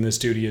lapsing in this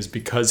duty, is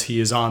because he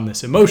is on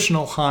this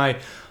emotional high,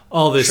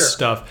 all this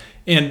stuff,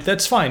 and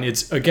that's fine.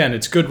 It's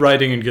good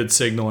writing and good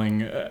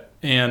signaling,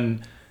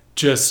 and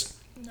just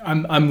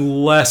I'm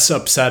less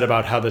upset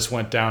about how this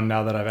went down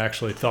now that I've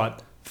actually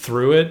thought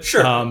through it.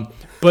 Sure.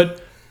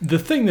 But the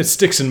thing that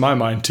sticks in my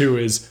mind too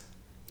is,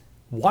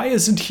 why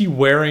isn't he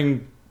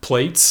wearing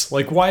plates?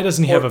 Like, why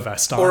doesn't he have a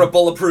vest on? Or a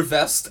bulletproof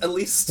vest, at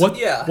least.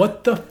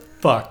 What the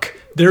fuck?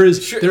 There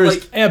is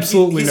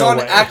absolutely no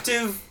way.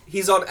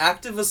 He's on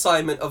active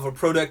assignment of a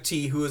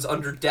protectee who is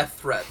under death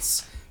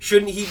threats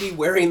shouldn't he be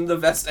wearing the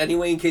vest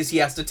anyway in case he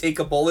has to take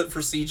a bullet for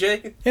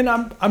CJ? And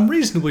I'm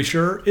reasonably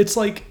sure it's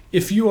like,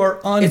 if you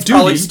are on It's duty,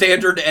 probably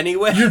standard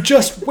anyway. you're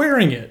just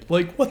wearing it.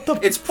 Like, what the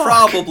It's fuck?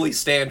 probably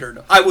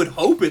standard. I would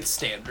hope it's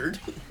standard.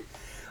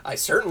 I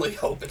certainly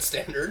hope it's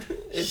standard.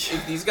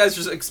 If these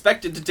guys are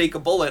expected to take a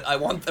bullet, I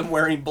want them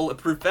wearing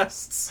bulletproof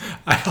vests.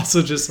 I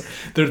also just,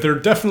 there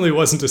definitely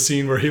wasn't a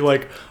scene where he,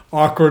 like,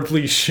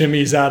 awkwardly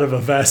shimmies out of a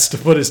vest to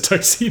put his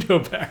tuxedo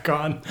back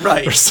on.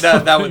 Right. or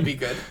something. That would be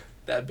good.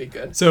 That'd be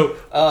good. So,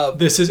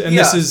 this is, and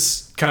yeah. this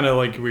is kind of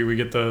like, we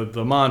get the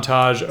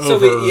montage So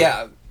over.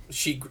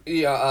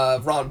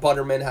 Ron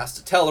Butterman has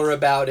to tell her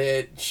about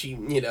it. She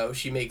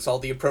makes all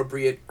the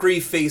appropriate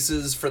grief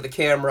faces for the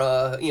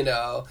camera.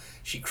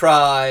 She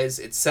cries.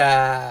 It's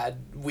sad.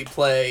 We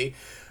play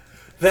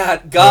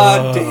that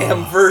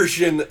goddamn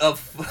version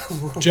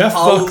of Jeff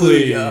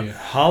Hallelujah. Buckley,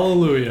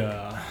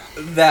 Hallelujah.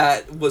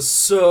 That was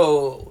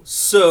so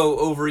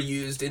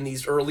overused in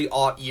these early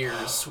aught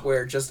years,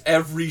 where just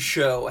every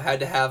show had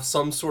to have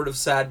some sort of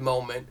sad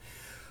moment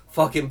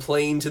fucking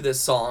playing to this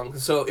song.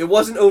 So it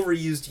wasn't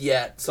overused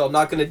yet, so I'm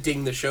not going to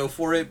ding the show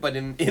for it, but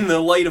in the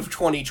light of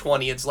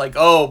 2020, it's like,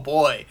 oh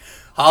boy,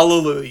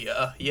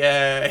 hallelujah,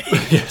 yay.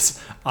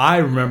 Yes, I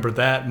remember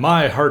that.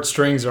 My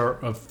heartstrings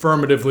are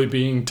affirmatively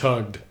being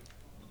tugged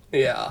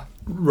Yeah.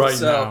 right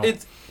now. So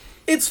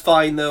it's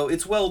fine, though.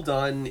 It's well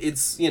done.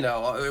 It's,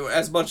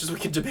 as much as we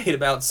can debate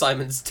about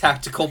Simon's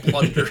tactical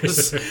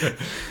blunders,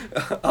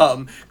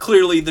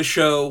 clearly the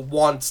show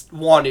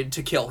wanted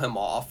to kill him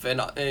off, and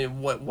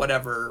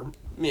whatever,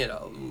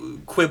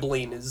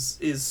 quibbling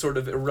is sort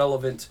of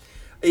irrelevant.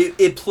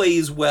 It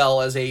plays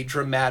well as a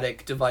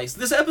dramatic device.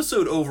 This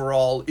episode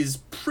overall is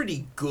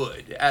pretty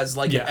good as,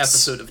 like, Yes. an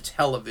episode of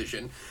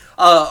television.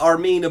 Our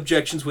main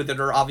objections with it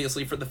are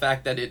obviously for the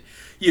fact that it,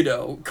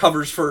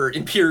 covers for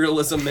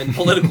imperialism and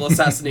political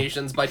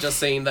assassinations by just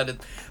saying that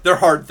they're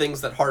hard things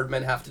that hard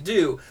men have to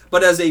do.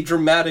 But as a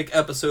dramatic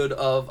episode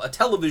of a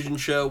television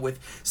show with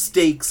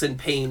stakes and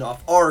paying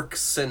off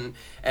arcs and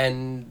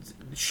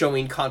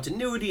showing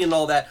continuity and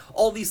all that,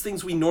 all these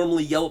things we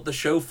normally yell at the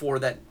show for,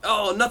 that,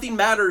 oh, nothing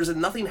matters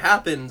and nothing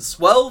happens.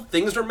 Well,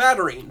 things are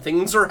mattering.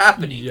 Things are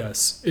happening.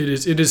 Yes,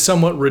 it is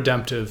somewhat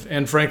redemptive,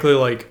 and frankly,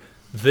 like,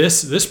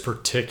 this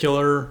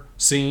particular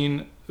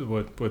scene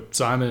with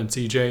Simon and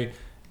CJ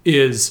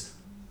is,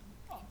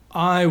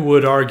 I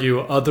would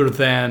argue, other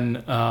than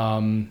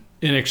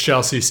In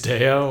Excelsis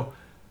Deo,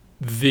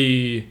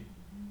 the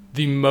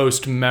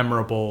most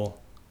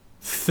memorable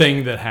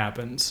thing that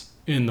happens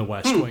in the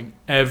West Wing.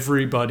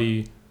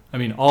 Everybody, I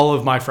mean, all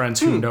of my friends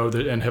who know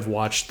that and have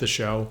watched the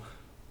show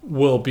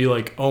will be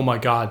like, oh my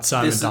God,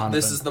 Simon Donovan.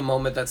 This is the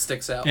moment that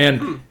sticks out.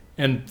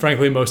 And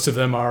frankly, most of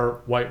them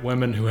are white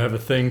women who have a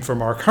thing for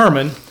Mark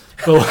Harmon.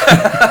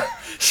 But,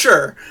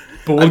 Sure.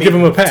 but we'll give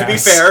him a pass. To be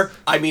fair,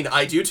 I mean,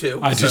 I do too.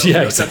 I do, so,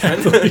 yeah, no exception.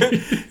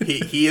 exactly.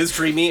 he is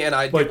dreamy, and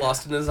I get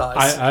lost in his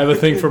eyes. I have a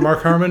thing for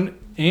Mark Harmon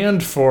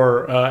and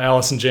for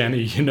Alice and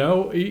Janney,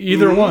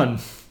 either one.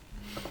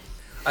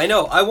 I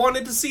know. I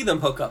wanted to see them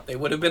hook up. They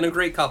would have been a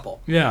great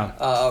couple.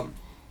 Yeah.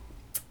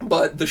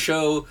 But the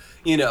show,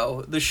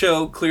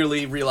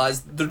 clearly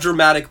realized the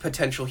dramatic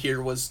potential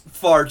here was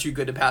far too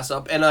good to pass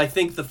up. And I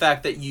think the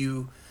fact that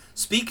you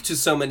speak to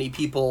so many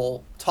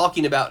people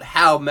talking about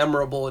how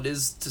memorable it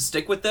is to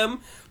stick with them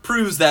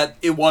proves that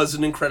it was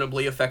an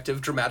incredibly effective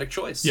dramatic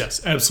choice.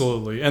 Yes,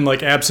 absolutely. And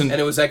like absent... And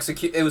it was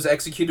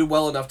executed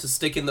well enough to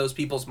stick in those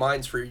people's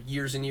minds for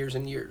years and years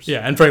and years. Yeah,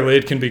 and frankly,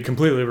 it can be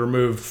completely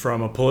removed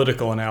from a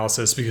political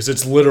analysis because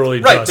it's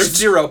literally right, just... there's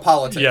zero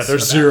politics. Yeah,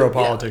 there's zero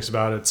politics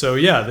about it. So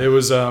yeah, it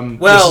was...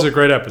 this is a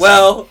great episode.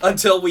 Well,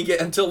 until we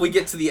get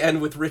to the end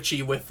with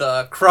Richie with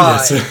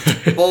Cry.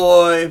 Yes.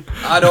 Boy,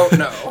 I don't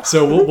know.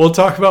 So we'll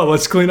talk about...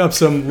 Let's clean up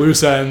some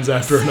loose ends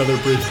after another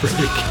brief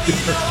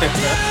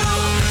break.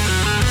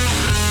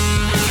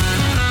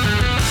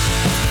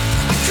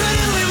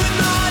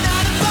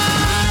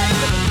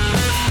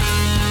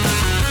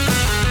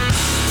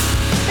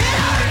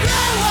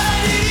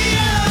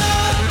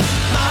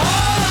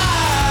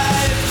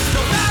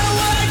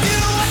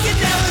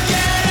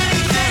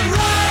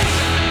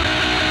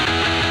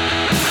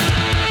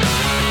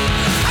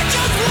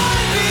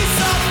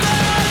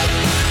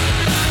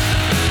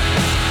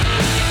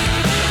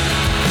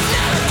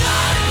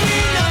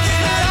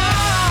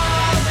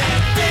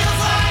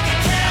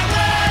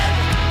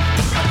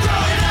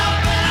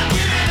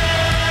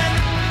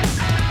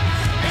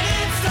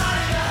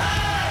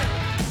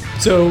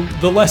 So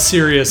the less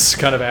serious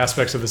kind of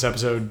aspects of this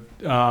episode,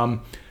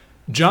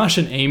 Josh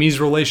and Amy's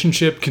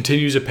relationship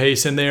continues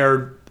apace, and they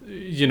are,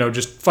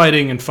 just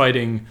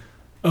fighting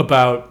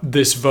about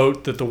this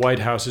vote that the White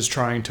House is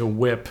trying to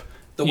whip.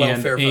 The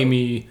welfare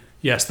vote.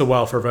 Yes, the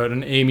welfare vote,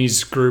 and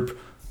Amy's group,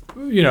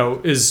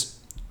 is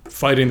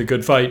fighting the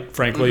good fight,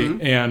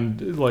 frankly,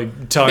 and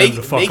like telling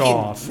them to fuck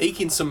off.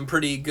 Making some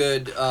pretty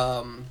good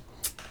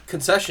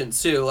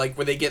concessions too, like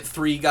where they get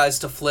 3 guys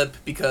to flip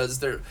because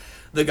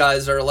the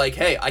guys are like,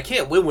 hey, I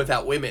can't win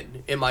without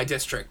women in my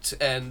district.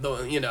 And,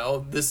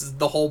 this is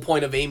the whole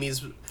point of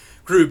Amy's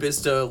group is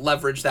to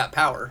leverage that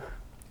power.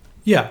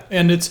 Yeah,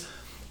 and it's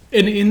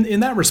in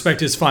that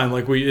respect, it's fine.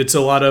 Like it's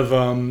a lot of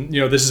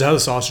this is how the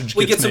sausage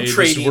We gets get some made.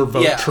 trading, We're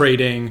vote yeah.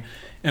 trading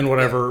and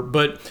whatever.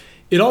 But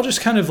it all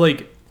just kind of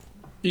like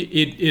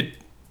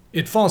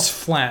it falls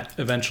flat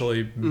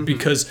eventually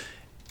because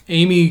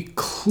Amy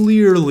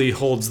clearly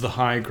holds the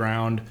high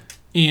ground,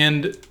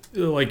 and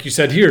like you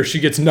said here, she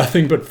gets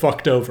nothing but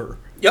fucked over.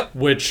 Yep.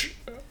 Which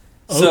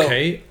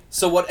okay.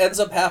 So what ends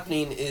up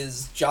happening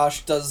is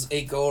Josh does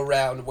a go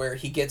around where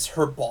he gets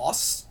her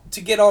boss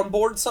to get on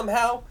board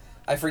somehow.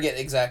 I forget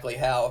exactly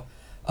how.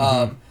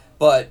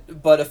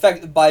 But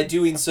by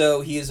doing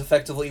so, he has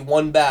effectively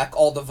won back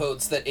all the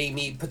votes that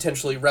Amy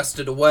potentially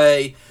wrested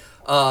away.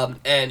 And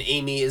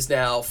Amy is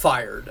now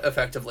fired,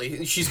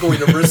 effectively. She's going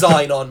to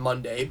resign on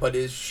Monday, but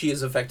she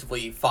is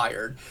effectively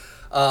fired.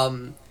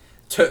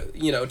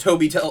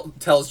 Toby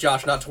tells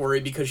Josh not to worry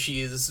because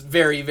she is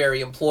very,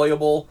 very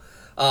employable.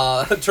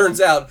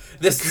 Turns out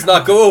this does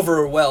not go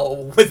over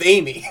well with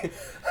Amy.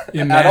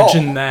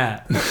 Imagine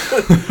that.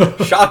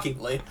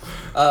 Shockingly.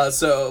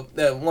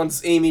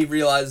 Once Amy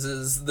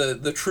realizes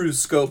the true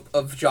scope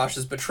of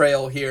Josh's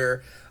betrayal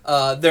here,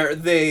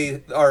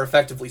 they are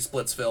effectively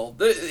Splitsville.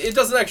 It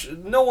doesn't actually.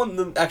 No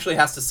one actually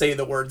has to say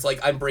the words like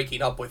 "I'm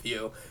breaking up with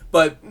you,"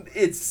 but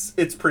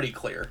it's pretty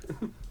clear.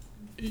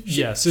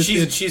 Yes,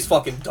 she's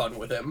fucking done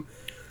with him.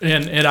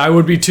 And I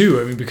would be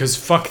too. I mean, because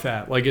fuck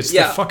that. Like it's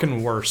the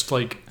fucking worst.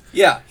 Like.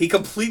 Yeah, he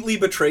completely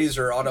betrays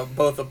her on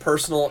both a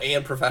personal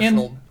and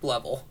professional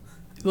level.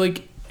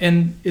 Like,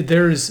 and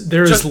there is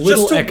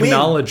little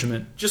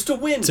acknowledgement. Just to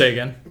win. Say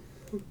again.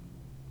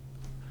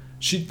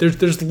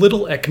 There's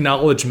little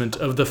acknowledgement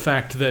of the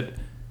fact that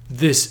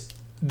this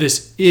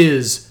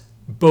is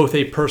both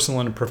a personal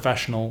and a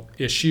professional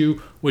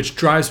issue, which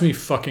drives me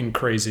fucking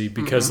crazy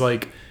because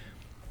like,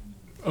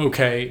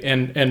 okay,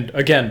 and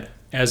again,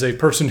 as a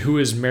person who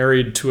is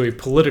married to a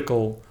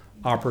political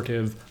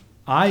operative,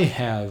 I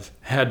have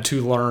had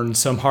to learn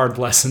some hard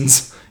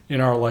lessons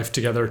in our life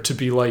together to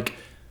be like,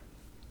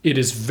 it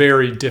is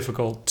very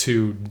difficult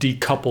to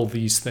decouple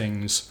these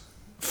things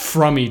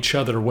from each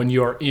other when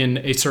you are in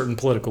a certain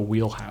political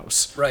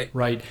wheelhouse.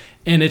 Right.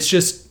 And it's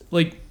just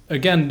like,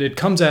 again, it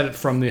comes at it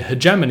from the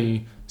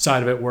hegemony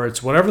side of it where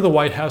it's whatever the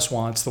White House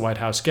wants, the White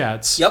House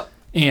gets. Yep.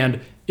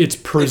 And it's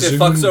presumed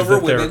if it fucks over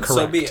that they're women, correct.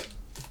 so be it.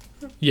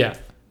 Yeah.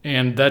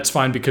 And that's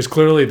fine because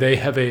clearly they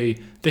have a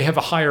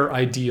higher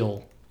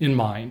ideal in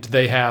mind.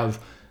 They have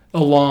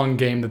a long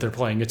game that they're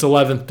playing. It's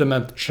 11th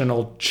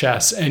dimensional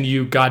chess, and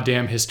you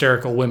goddamn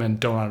hysterical women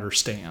don't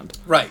understand.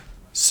 Right.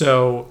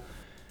 So,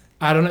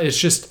 I don't know. It's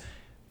just,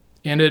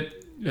 and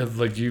it,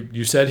 like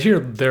you said here,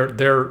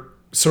 they're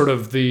sort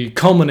of the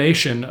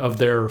culmination of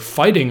their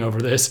fighting over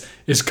this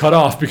is cut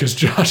off because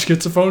Josh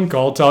gets a phone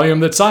call telling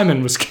him that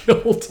Simon was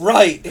killed.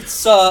 Right. It's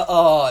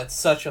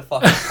such a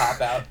fucking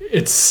cop out.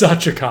 It's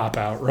such a cop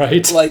out,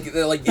 right? Like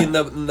in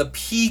the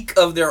peak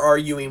of their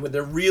arguing, when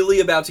they're really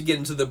about to get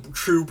into the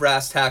true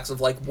brass tacks of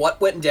like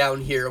what went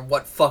down here and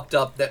what fucked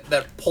up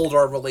that pulled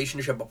our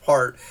relationship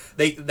apart.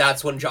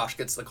 That's when Josh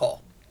gets the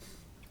call.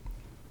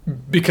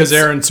 Because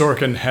Aaron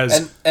Sorkin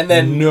has and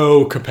then,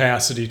 no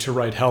capacity to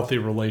write healthy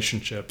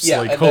relationships. Yeah,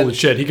 like, holy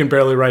shit, he can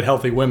barely write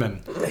healthy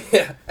women.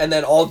 Yeah, and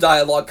then all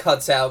dialogue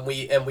cuts out,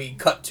 and we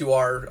cut to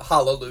our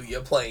Hallelujah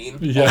playing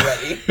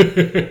already.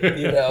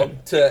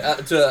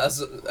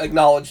 To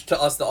acknowledge to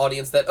us, the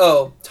audience,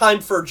 that, time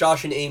for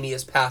Josh and Amy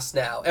is past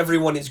now.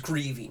 Everyone is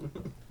grieving.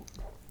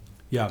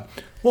 Yeah.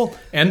 Well,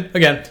 and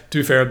again, to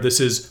be fair, this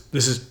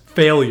is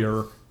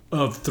failure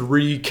of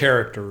three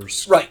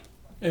characters. Right.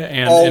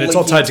 And it's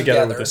all tied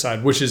together with this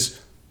side, which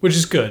is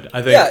good,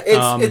 I think.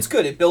 Yeah, it's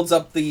good. It builds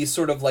up the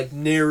sort of like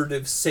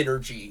narrative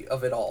synergy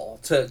of it all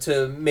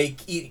to make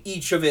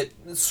each of it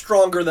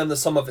stronger than the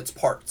sum of its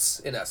parts,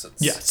 in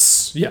essence.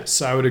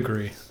 Yes, I would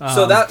agree.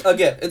 So that,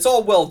 again, it's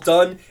all well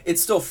done.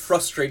 It's still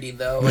frustrating,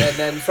 though. And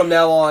then from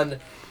now on,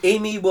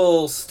 Amy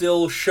will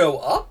still show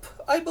up,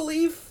 I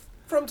believe,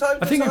 from time to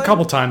time. I think a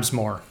couple times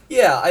more.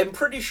 Yeah, I'm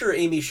pretty sure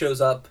Amy shows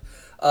up.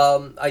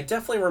 I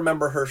definitely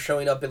remember her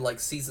showing up in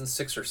like season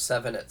 6 or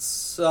 7 at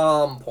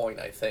some point,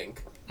 I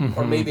think.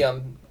 Or maybe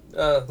I'm,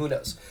 who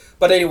knows.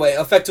 But anyway,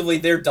 effectively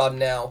they're done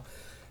now.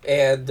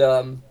 And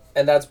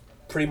that's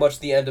pretty much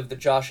the end of the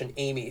Josh and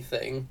Amy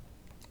thing.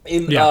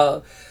 In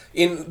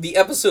the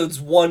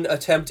episode's one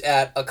attempt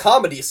at a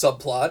comedy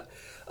subplot,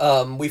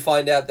 we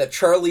find out that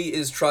Charlie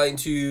is trying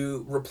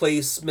to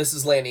replace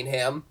Mrs.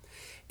 Landingham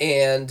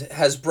and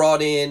has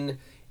brought in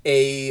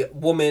a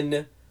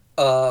woman,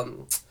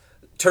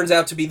 turns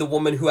out to be the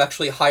woman who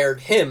actually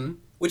hired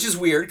him, which is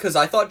weird because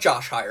I thought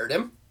Josh hired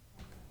him.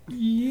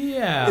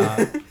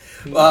 Yeah.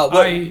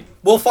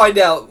 We'll find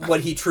out what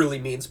he truly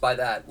means by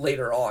that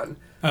later on.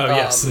 Oh,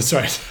 yes, that's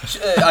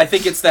right. I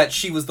think it's that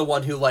she was the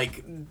one who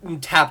like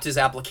tapped his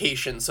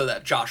application so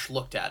that Josh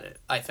looked at it,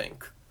 I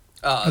think.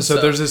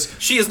 So there's this...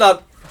 She is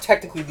not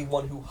technically the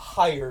one who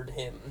hired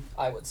him,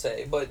 I would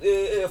say, but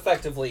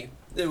effectively,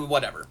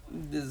 whatever.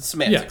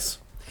 Semantics.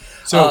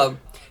 Yeah.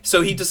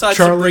 So he decides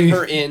to bring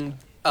her in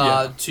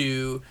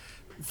to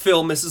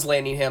fill Mrs.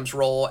 Landingham's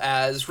role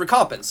as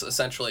recompense,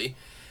 essentially,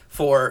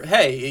 for,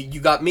 hey, you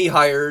got me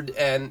hired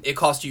and it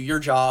cost you your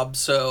job,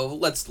 so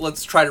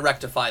let's try to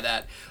rectify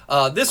that.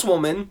 This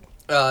woman,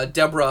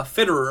 Deborah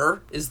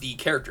Fitterer is the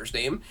character's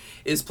name,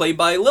 is played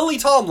by Lily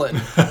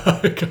Tomlin.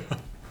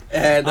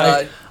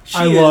 And she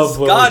I love is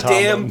Lily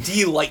goddamn Tomlin.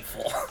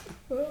 delightful.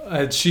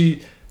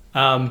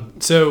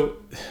 So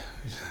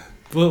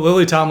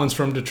Lily Tomlin's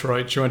from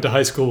Detroit. She went to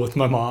high school with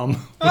my mom,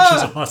 which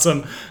is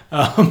awesome.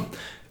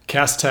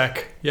 Cass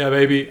Tech, yeah,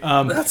 baby.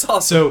 That's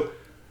awesome. So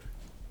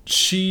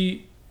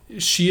she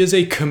is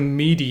a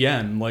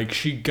comedian. Like,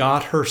 she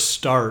got her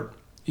start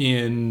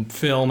in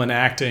film and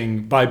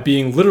acting by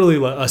being literally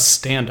a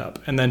stand-up,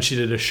 and then she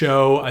did a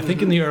show, I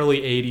think in the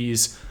early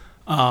 80s,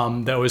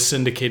 that was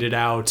syndicated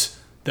out.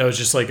 That was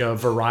just like a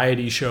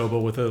variety show,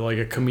 but with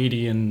a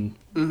comedian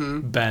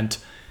bent.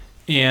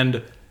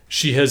 And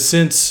she has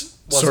since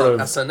Was sort on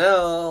of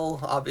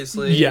SNL,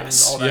 obviously,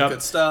 Yes, and all that yep.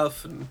 good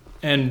stuff.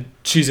 and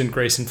she's in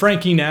Grace and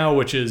Frankie now,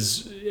 which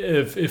is,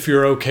 if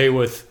you're okay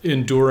with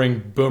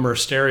enduring boomer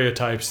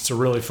stereotypes, it's a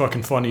really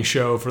fucking funny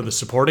show for the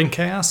supporting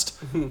cast.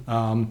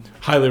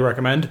 Highly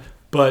recommend.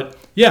 But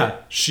yeah,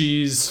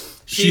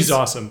 she's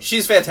awesome.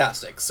 She's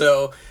fantastic.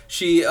 So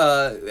she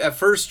at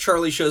first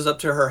Charlie shows up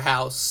to her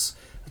house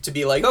to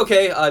be like,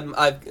 okay,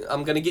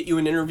 I'm gonna get you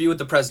an interview with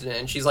the president,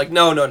 and she's like,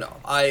 no,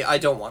 I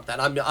don't want that.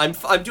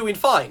 I'm doing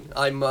fine.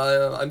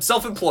 I'm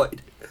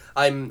self-employed.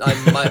 I'm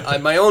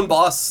my own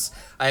boss.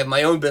 I have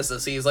my own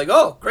business. He's like,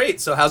 oh, great.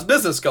 So how's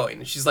business going?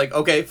 And she's like,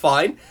 okay,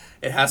 fine.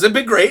 It hasn't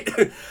been great.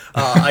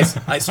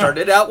 I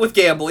started out with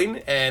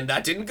gambling, and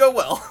that didn't go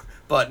well.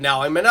 But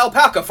now I'm an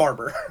alpaca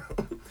farmer.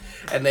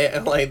 And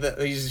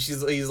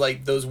he's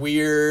like, those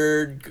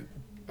weird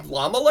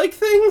llama-like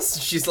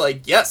things? She's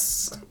like,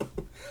 yes.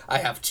 I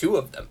have 2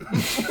 of them.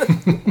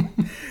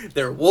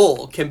 Their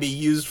wool can be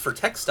used for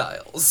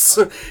textiles.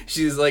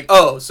 She's like,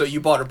 oh, so you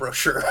bought a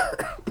brochure.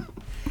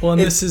 Well,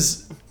 and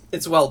it's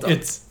well done.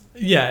 It's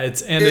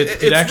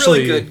really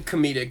actually good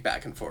comedic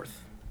back and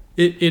forth.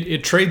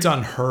 It trades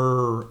on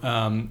her.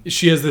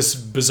 She has this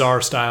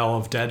bizarre style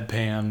of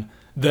deadpan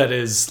that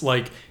is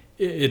like,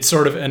 it's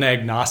sort of an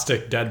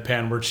agnostic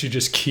deadpan where she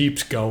just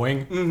keeps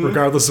going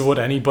regardless of what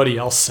anybody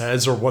else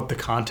says or what the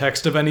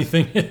context of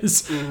anything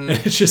is. And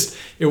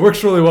it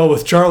works really well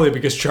with Charlie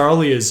because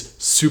Charlie is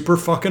super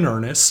fucking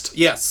earnest.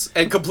 Yes,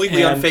 and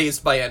completely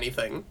unfazed by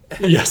anything.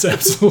 Yes,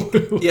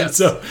 absolutely. Yes.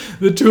 So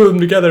the 2 of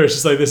them together is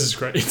just like, this is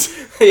great.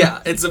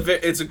 Yeah, it's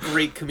a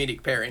great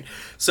comedic pairing.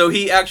 So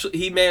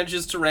he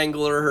manages to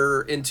wrangle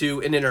her into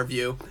an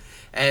interview.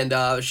 And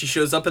she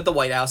shows up at the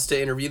White House to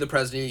interview the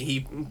president.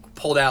 He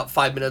pulled out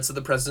 5 minutes of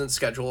the president's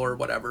schedule or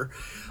whatever.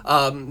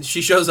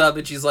 She shows up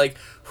and she's like,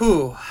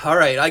 "Whew, all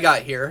right, I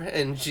got here."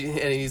 And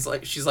she's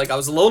like, "I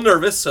was a little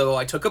nervous, so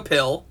I took a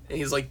pill." And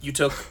he's like, "You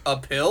took a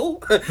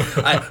pill?"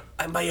 I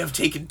might have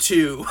taken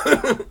 2.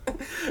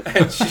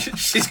 And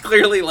she's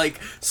clearly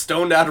like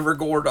stoned out of her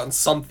gourd on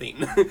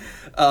something.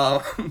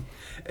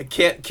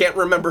 Can't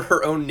remember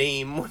her own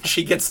name when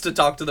she gets to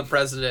talk to the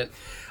president.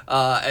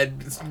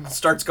 And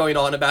starts going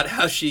on about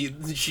how she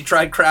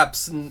tried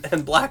craps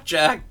and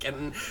blackjack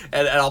and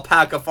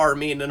alpaca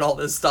farming and all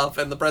this stuff,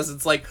 and the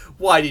president's like,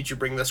 "Why did you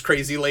bring this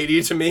crazy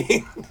lady to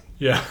me?"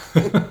 Yeah.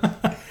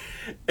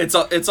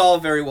 It's all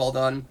very well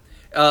done.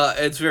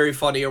 It's very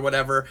funny or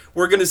whatever.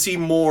 We're gonna see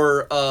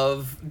more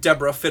of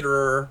Deborah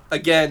Fitterer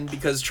again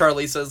because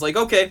Charlie says like,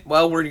 "Okay,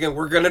 well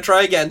we're gonna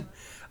try again."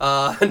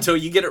 Until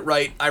you get it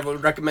right, I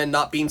would recommend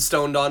not being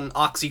stoned on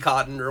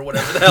Oxycontin or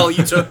whatever the hell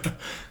you took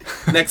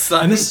next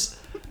time. And this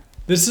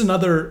is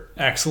another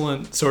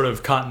excellent sort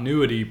of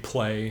continuity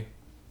play.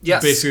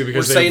 Yes, basically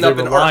because they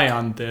rely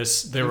on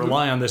this. They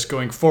rely on this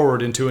going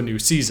forward into a new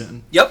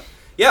season. Yep.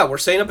 Yeah, we're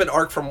setting up an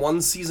arc from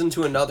one season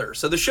to another.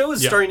 So the show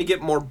is starting to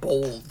get more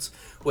bold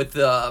with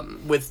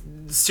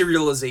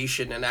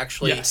serialization and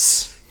actually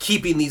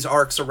keeping these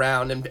arcs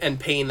around and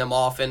paying them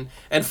off and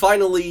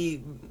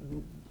finally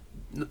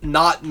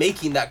not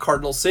making that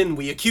cardinal sin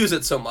we accuse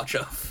it so much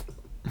of.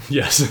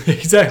 Yes,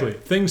 exactly.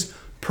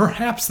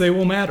 Perhaps they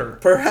will matter.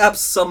 Perhaps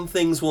some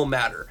things will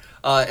matter.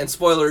 And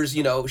spoilers,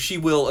 she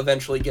will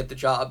eventually get the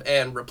job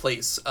and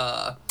replace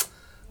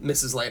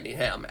Mrs.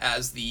 Landingham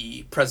as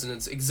the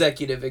president's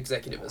executive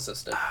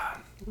assistant.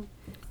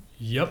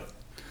 Yep.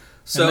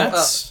 So,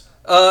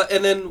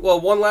 and then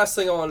one last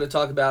thing I wanted to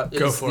talk about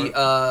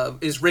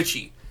is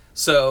Richie.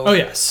 So, oh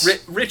yes,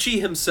 Richie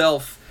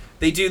himself.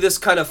 They do this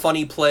kind of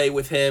funny play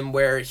with him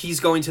where he's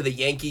going to the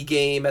Yankee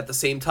game at the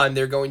same time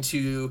they're going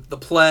to the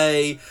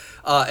play,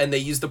 and they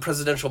use the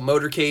presidential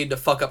motorcade to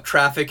fuck up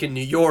traffic in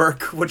New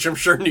York, which I'm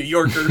sure New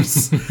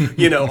Yorkers,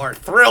 are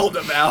thrilled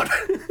about.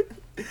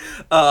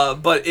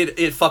 But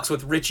it fucks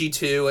with Richie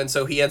too, and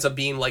so he ends up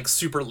being like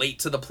super late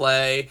to the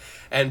play,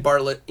 and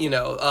Bartlett,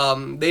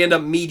 they end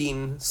up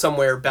meeting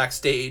somewhere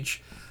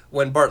backstage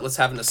when Bartlett's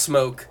having a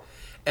smoke,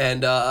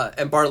 and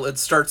Bartlett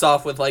starts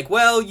off with like,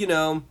 well, you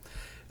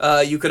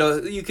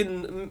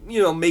can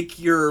make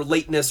your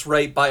lateness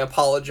right by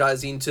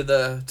apologizing to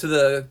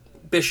the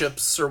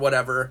bishops or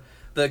whatever,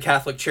 the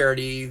Catholic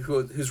charity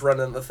who's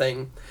running the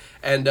thing.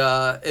 And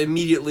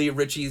immediately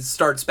Richie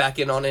starts back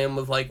in on him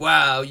with like,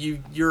 wow,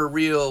 you're a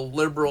real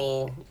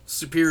liberal,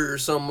 superior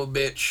son of a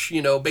bitch.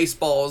 You know,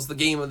 baseball is the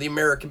game of the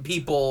American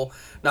people,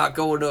 not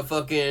going to a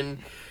fucking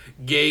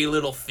gay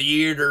little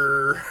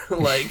theater.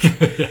 Like,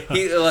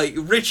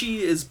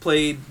 Richie is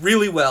played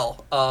really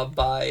well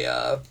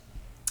by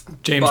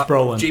James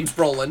Brolin. James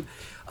Brolin.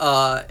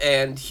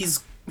 And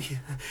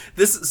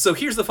so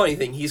here's the funny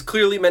thing. He's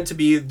clearly meant to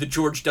be the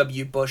George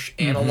W. Bush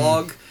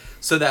analog,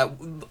 so that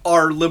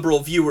our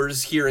liberal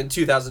viewers here in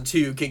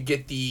 2002 can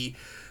get the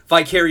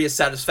vicarious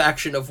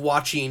satisfaction of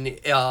watching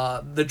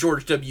the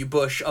George W.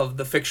 Bush of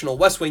the fictional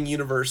West Wing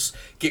universe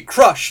get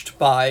crushed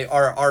by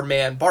our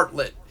man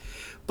Bartlett.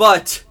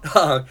 But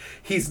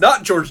he's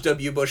not George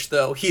W. Bush,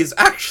 though. He is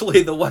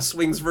actually the West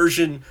Wing's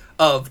version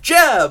of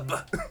Jeb.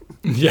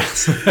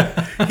 Yes.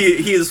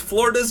 he is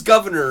Florida's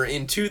governor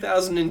in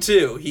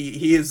 2002.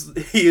 He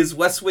is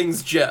West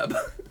Wing's Jeb.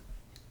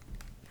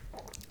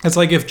 It's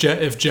like if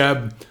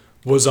Jeb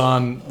was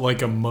on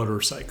like a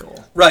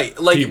motorcycle. Right.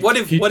 Like what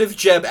if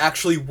Jeb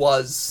actually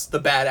was the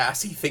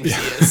badass he thinks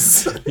he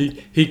is?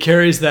 he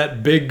carries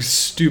that big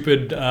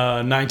stupid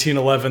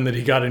 1911 that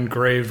he got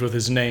engraved with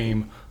his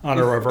name on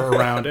a river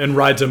around and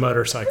rides a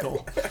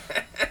motorcycle.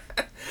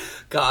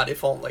 God,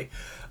 if only.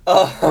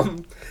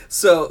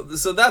 So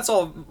that's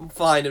all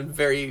fine and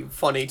very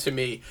funny to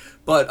me.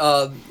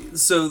 But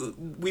so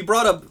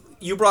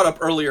you brought up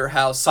earlier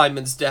how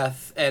Simon's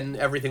death and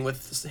everything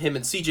with him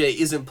and CJ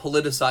isn't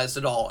politicized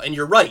at all. And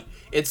you're right.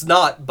 It's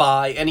not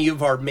by any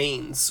of our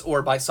mains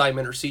or by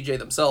Simon or CJ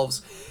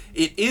themselves.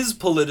 It is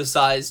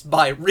politicized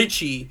by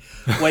Richie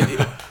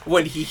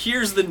when he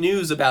hears the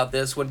news about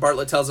this, when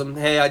Bartlett tells him,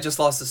 hey, I just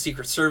lost a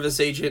Secret Service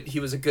agent. He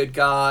was a good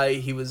guy.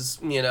 He was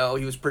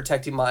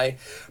protecting my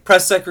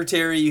press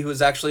secretary, who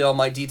was actually on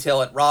my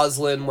detail at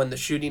Roslyn when the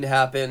shooting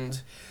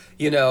happened.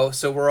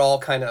 So we're all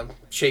kind of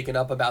shaken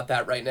up about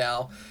that right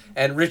now.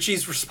 And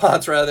Richie's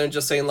response, rather than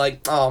just saying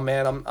like, "Oh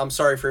man, I'm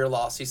sorry for your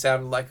loss. He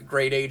sounded like a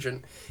great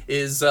agent,"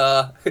 is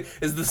the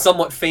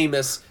somewhat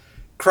famous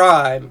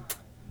crime.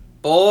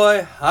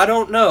 Boy, I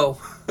don't know.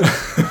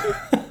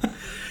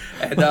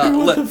 And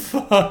What the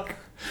fuck?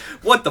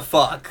 What the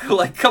fuck?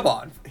 Like, come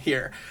on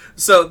here.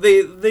 So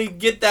they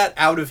get that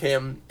out of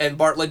him, and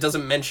Bartlett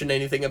doesn't mention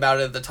anything about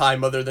it at the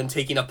time, other than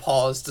taking a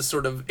pause to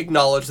sort of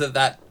acknowledge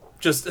that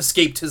just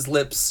escaped his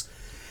lips.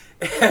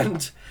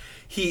 And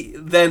he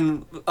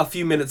then, a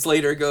few minutes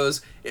later,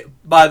 goes,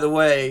 by the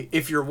way,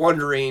 if you're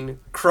wondering,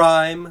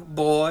 crime,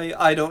 boy,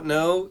 I don't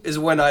know, is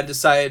when I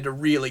decided to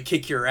really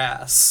kick your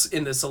ass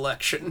in this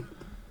election.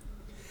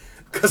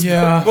 Because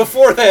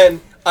before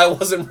then, I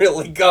wasn't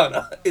really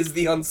gonna, is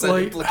the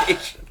unsaid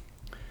implication.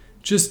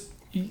 Just,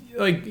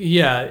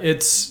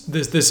 it's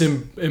this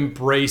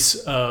embrace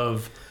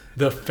of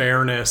the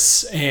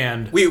fairness,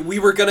 and we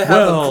were gonna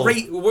have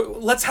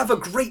let's have a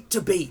great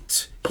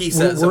debate, he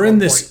says. We're in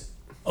this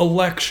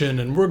election,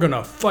 and we're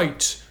gonna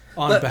fight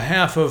on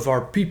behalf of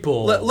our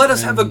people. Let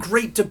us have a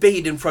great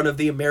debate in front of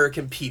the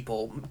American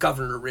people,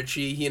 Governor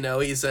Richie.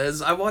 He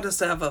says, I want us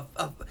to have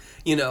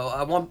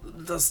I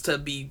want us to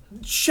be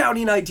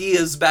shouting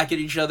ideas back at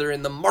each other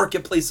in the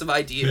marketplace of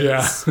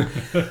ideas.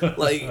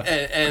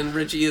 Yeah. and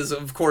Richie is,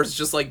 of course,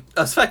 just like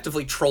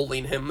effectively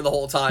trolling him the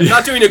whole time.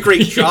 Not doing a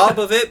great job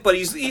of it, but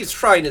he's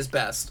trying his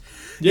best.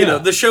 Yeah.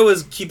 The show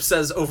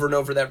says over and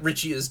over that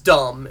Richie is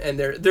dumb, and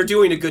they're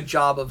doing a good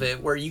job of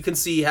it, where you can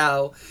see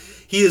how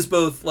he is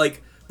both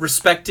like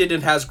respected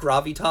and has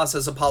gravitas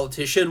as a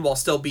politician while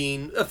still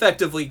being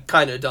effectively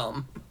kind of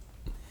dumb.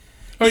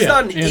 He's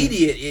not an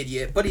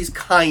idiot, but he's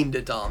kind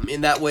of dumb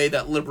in that way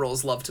that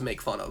liberals love to make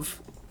fun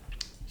of.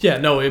 Yeah,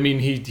 no, I mean,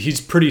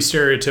 he's pretty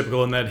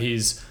stereotypical in that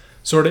he's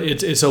sort of,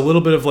 it's a little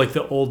bit of like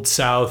the old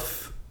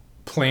South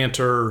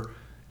planter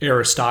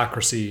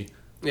aristocracy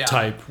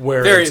type,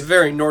 where very,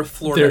 very North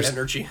Florida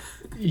energy.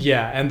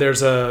 Yeah, and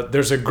there's a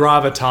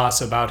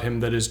gravitas about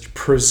him that is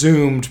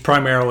presumed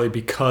primarily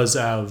because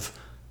of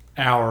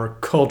our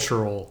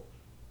cultural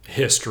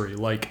history.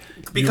 Like,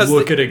 because you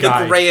look at a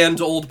guy, the grand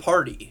old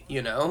party,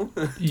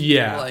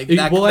 Yeah. I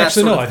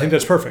think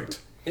that's perfect.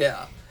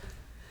 Yeah.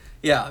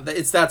 Yeah,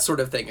 it's that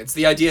sort of thing. It's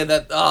the idea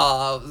that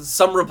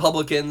some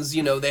Republicans,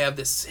 they have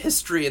this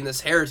history and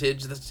this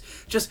heritage that's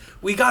just,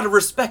 we got to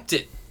respect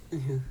it.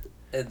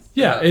 It's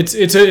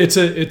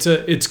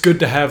good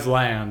to have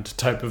land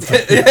type of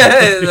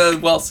thing.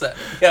 Well said.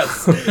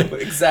 Yes,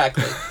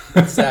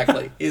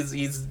 exactly.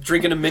 He's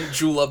drinking a mint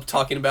julep,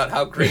 talking about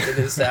how great it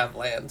is to have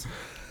land.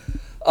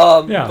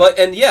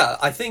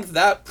 I think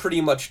that pretty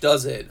much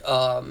does it.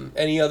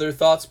 Any other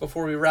thoughts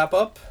before we wrap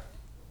up?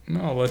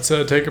 No, let's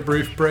take a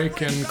brief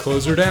break and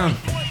close her down.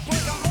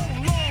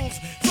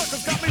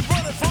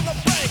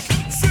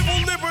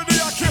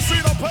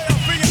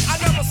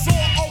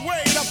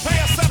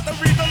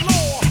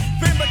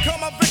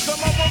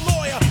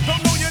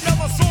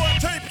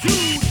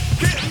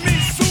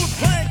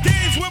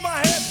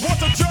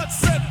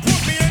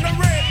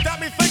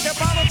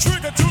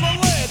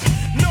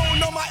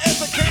 My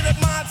educated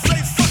mind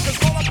say suckers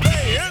gonna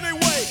pay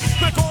anyway.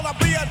 They're gonna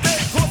be a day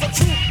 'cause the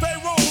truth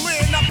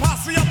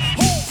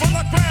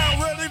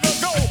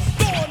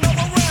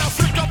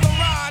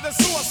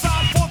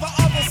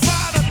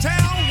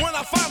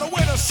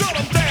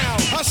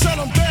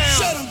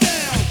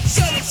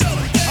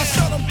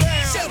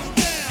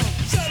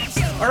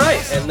All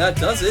right, and that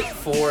does it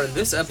for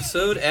this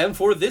episode and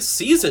for this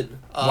season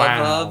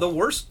of the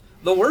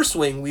Worst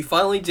Wing. We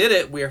finally did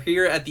it. We're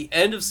here at the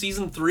end of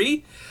season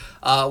 3.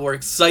 We're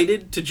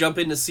excited to jump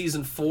into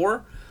season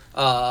 4.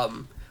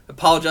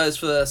 Apologize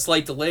for the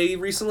slight delay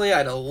recently. I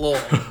had a little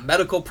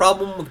medical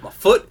problem with my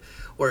foot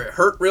where it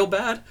hurt real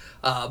bad,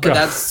 but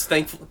that's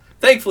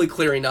thankfully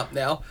clearing up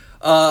now.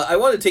 I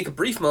want to take a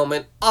brief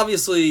moment.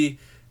 Obviously,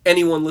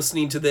 anyone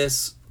listening to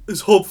this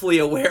is hopefully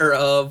aware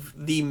of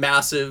the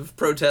massive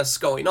protests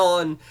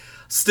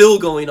still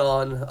going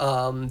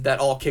on, that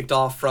all kicked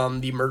off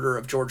from the murder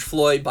of George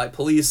Floyd by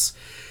police.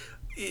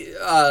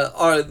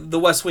 The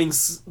Worst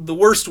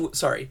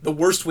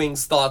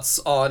Wing's thoughts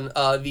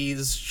on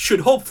these should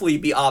hopefully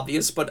be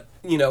obvious, but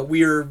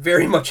we're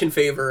very much in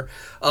favor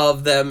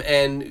of them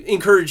and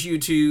encourage you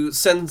to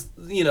send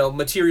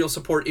material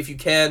support if you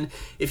can.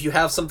 If you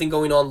have something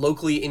going on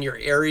locally in your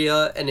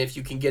area, and if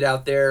you can get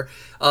out there,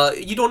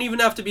 you don't even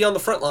have to be on the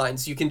front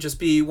lines. You can just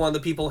be one of the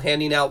people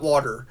handing out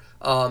water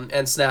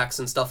and snacks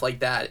and stuff like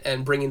that,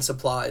 and bringing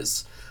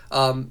supplies.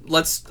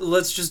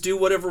 Let's just do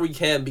whatever we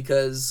can,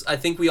 because I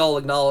think we all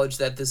acknowledge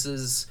that this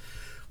is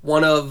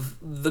one of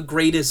the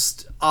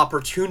greatest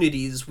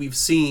opportunities we've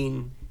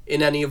seen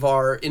in any of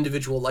our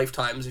individual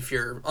lifetimes, if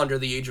you're under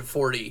the age of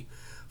 40,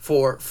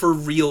 for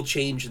real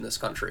change in this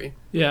country.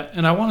 Yeah,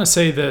 and I want to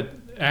say that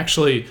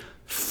actually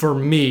for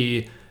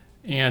me,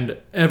 and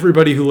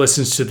everybody who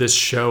listens to this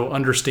show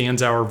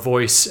understands our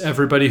voice,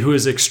 everybody who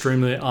is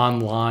extremely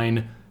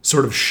online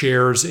sort of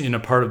shares in a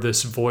part of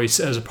this voice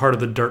as a part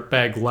of the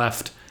dirtbag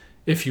left,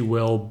 if you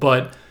will.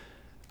 But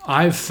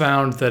I've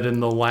found that in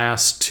the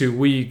last 2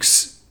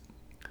 weeks,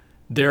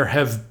 there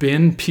have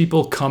been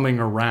people coming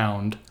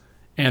around,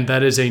 and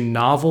that is a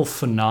novel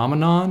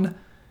phenomenon,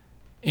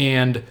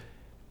 and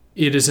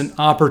it is an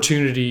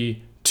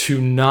opportunity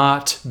to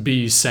not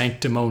be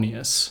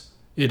sanctimonious.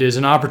 It is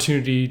an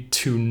opportunity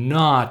to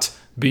not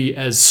be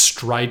as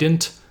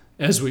strident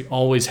as we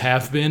always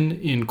have been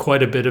in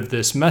quite a bit of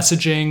this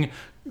messaging,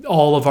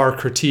 all of our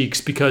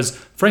critiques, because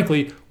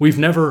frankly, we've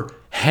never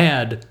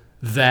had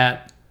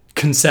that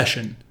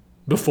concession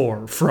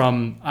before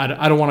from,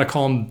 I don't want to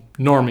call them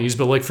normies,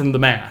 but like from the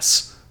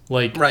mass.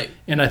 Right.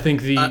 And I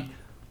think the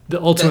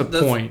ultimate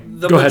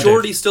point... The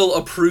majority still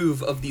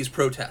approve of these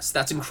protests.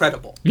 That's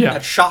incredible. Yeah.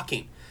 That's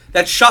shocking.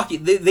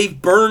 They've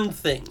burned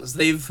things.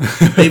 They've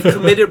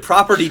committed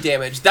property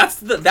damage. That's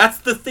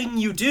the thing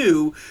you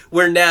do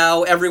where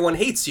now everyone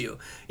hates you.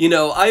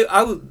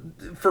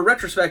 For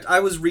retrospect, I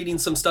was reading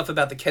some stuff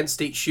about the Kent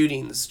State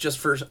shootings just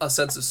for a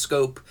sense of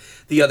scope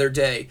the other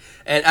day.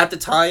 And at the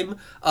time,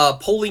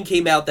 polling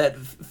came out that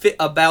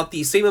about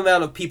the same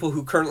amount of people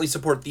who currently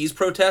support these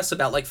protests,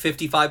 about like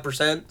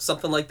 55%,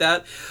 something like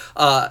that.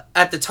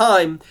 At the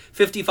time,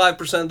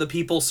 55% of the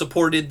people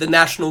supported the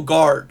National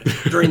Guard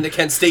during the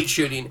Kent State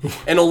shooting,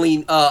 and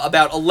only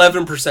about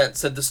 11%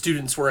 said the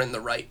students were in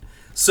the right.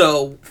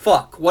 So,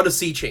 what a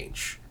sea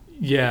change.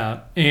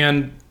 Yeah,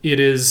 and it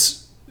is...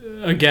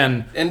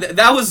 Again, and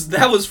that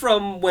was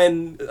from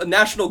when a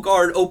National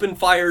Guard open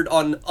fired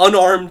on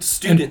unarmed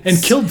students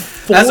and killed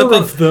 4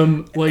 of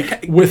them,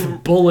 like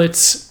with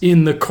bullets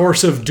in the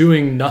course of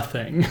doing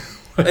nothing.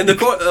 And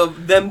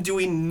them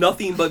doing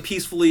nothing but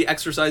peacefully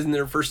exercising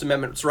their First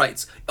Amendment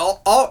rights.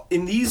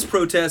 In these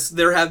protests,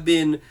 there have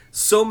been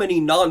so many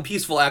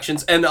non-peaceful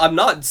actions, and I'm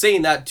not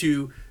saying that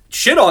to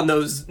shit on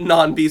those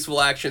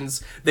non-peaceful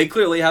actions. They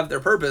clearly have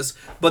their purpose,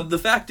 but the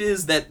fact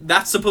is that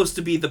that's supposed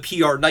to be the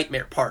PR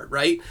nightmare part,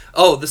 right?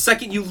 Oh, the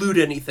second you loot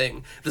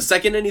anything, the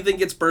second anything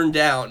gets burned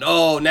down,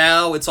 oh,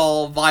 now it's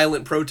all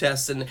violent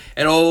protests, and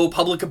oh,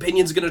 public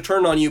opinion's gonna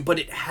turn on you, but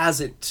it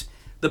hasn't.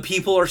 The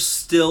people are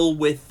still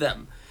with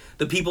them.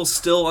 The people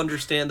still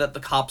understand that the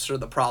cops are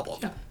the problem.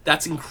 Yeah.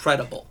 That's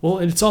incredible. Well,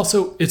 and it's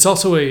also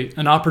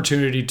an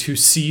opportunity to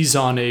seize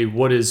on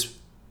what is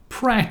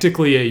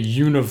practically a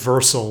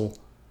universal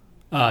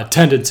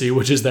tendency,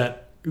 which is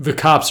that the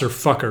cops are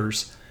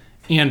fuckers,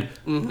 and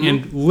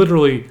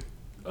literally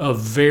a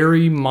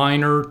very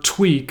minor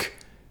tweak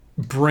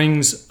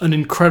brings an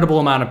incredible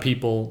amount of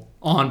people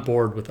on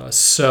board with us.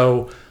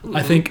 So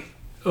I think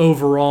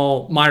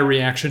overall my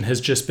reaction has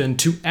just been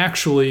to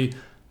actually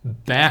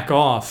back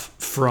off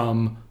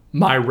from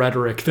my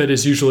rhetoric that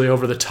is usually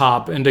over the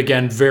top and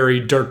again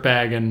very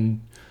dirtbag, and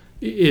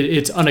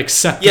it's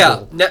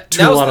unacceptable. Yeah,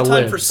 to a lot of now's the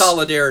time libs. for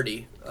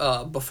solidarity.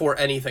 Before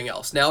anything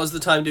else. Now is the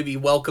time to be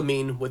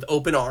welcoming with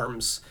open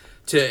arms,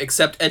 to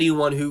accept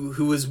anyone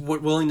who is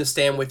willing to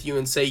stand with you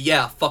and say,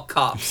 yeah, fuck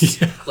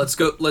cops. Yeah. Let's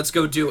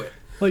go do it.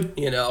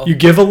 You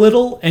give a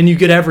little and you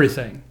get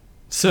everything.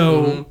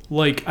 So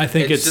I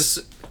think it's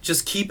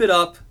just keep it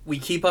up. We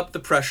keep up the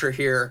pressure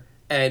here,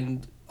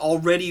 and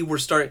already we're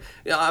starting.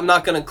 I'm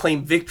not going to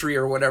claim victory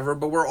or whatever,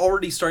 but we're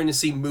already starting to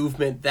see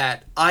movement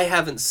that I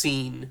haven't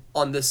seen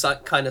on this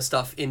kind of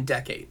stuff in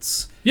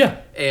decades.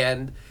 Yeah.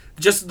 And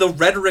just the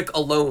rhetoric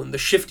alone, the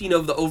shifting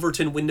of the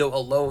Overton window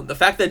alone, the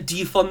fact that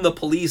defund the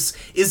police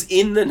is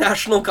in the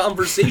national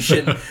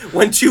conversation,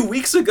 when 2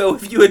 weeks ago,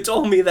 if you had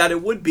told me that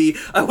it would be,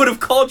 I would have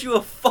called you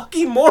a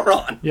fucking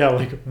moron. Yeah,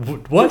 like,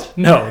 what?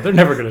 No, they're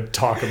never going to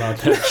talk about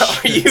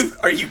that.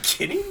 Are you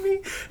kidding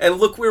me? And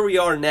look where we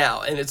are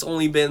now, and it's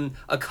only been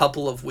a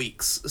couple of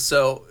weeks.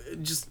 So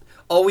just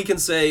all we can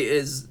say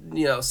is,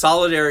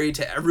 solidarity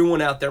to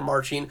everyone out there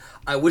marching.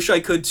 I wish I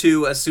could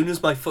too. As soon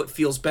as my foot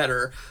feels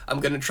better, I'm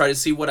going to try to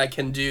see what I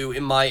can do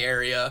in my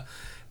area.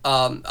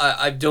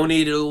 I've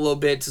donated a little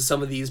bit to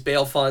some of these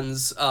bail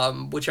funds,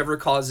 whichever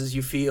causes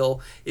you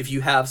feel. If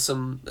you have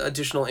some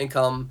additional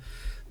income,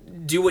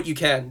 do what you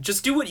can.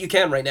 Just do what you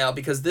can right now,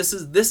 because this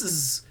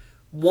is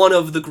one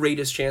of the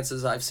greatest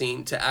chances I've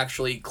seen to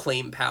actually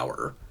claim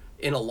power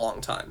in a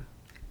long time.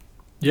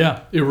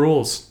 Yeah, it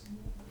rules.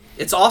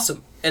 It's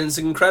awesome, and it's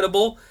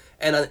incredible,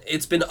 and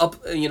it's been up,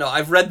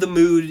 I've read the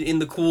mood in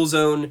the Cool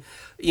Zone,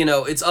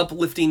 it's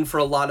uplifting for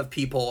a lot of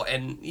people,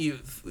 and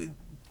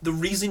the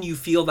reason you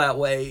feel that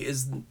way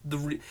is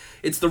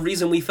it's the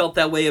reason we felt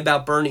that way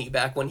about Bernie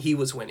back when he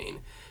was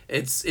winning.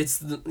 It's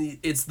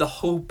the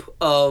hope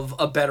of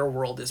a better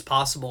world is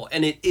possible,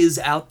 and it is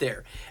out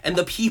there, and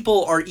the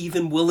people are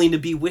even willing to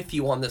be with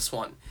you on this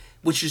one,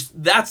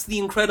 that's the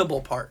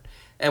incredible part,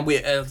 and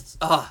it's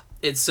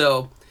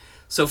so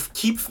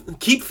keep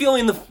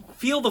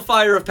feel the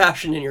fire of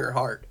passion in your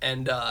heart,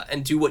 and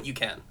do what you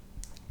can.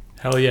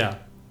 Hell yeah.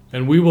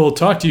 And we will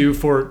talk to you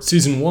for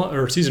episode 1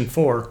 of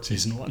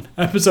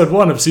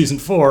season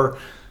 4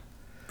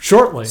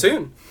 shortly.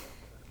 Soon.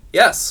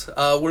 Yes,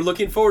 we're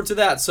looking forward to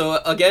that.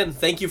 So again,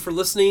 thank you for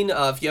listening.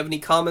 If you have any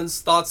comments,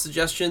 thoughts,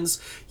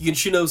 suggestions, you can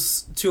shoot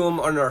us to them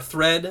on our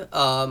thread,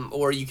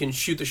 or you can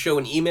shoot the show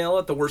an email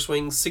at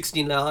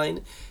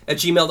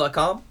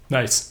theworstwing69@gmail.com.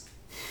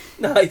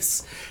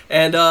 Nice.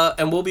 And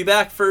we'll be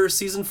back for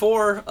season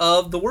 4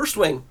 of The Worst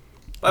Wing.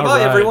 Bye-bye,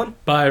 right. everyone.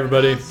 Bye,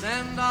 everybody.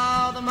 Send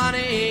all the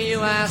money you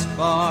ask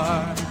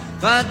for,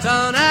 but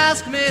don't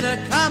ask me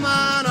to come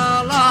on.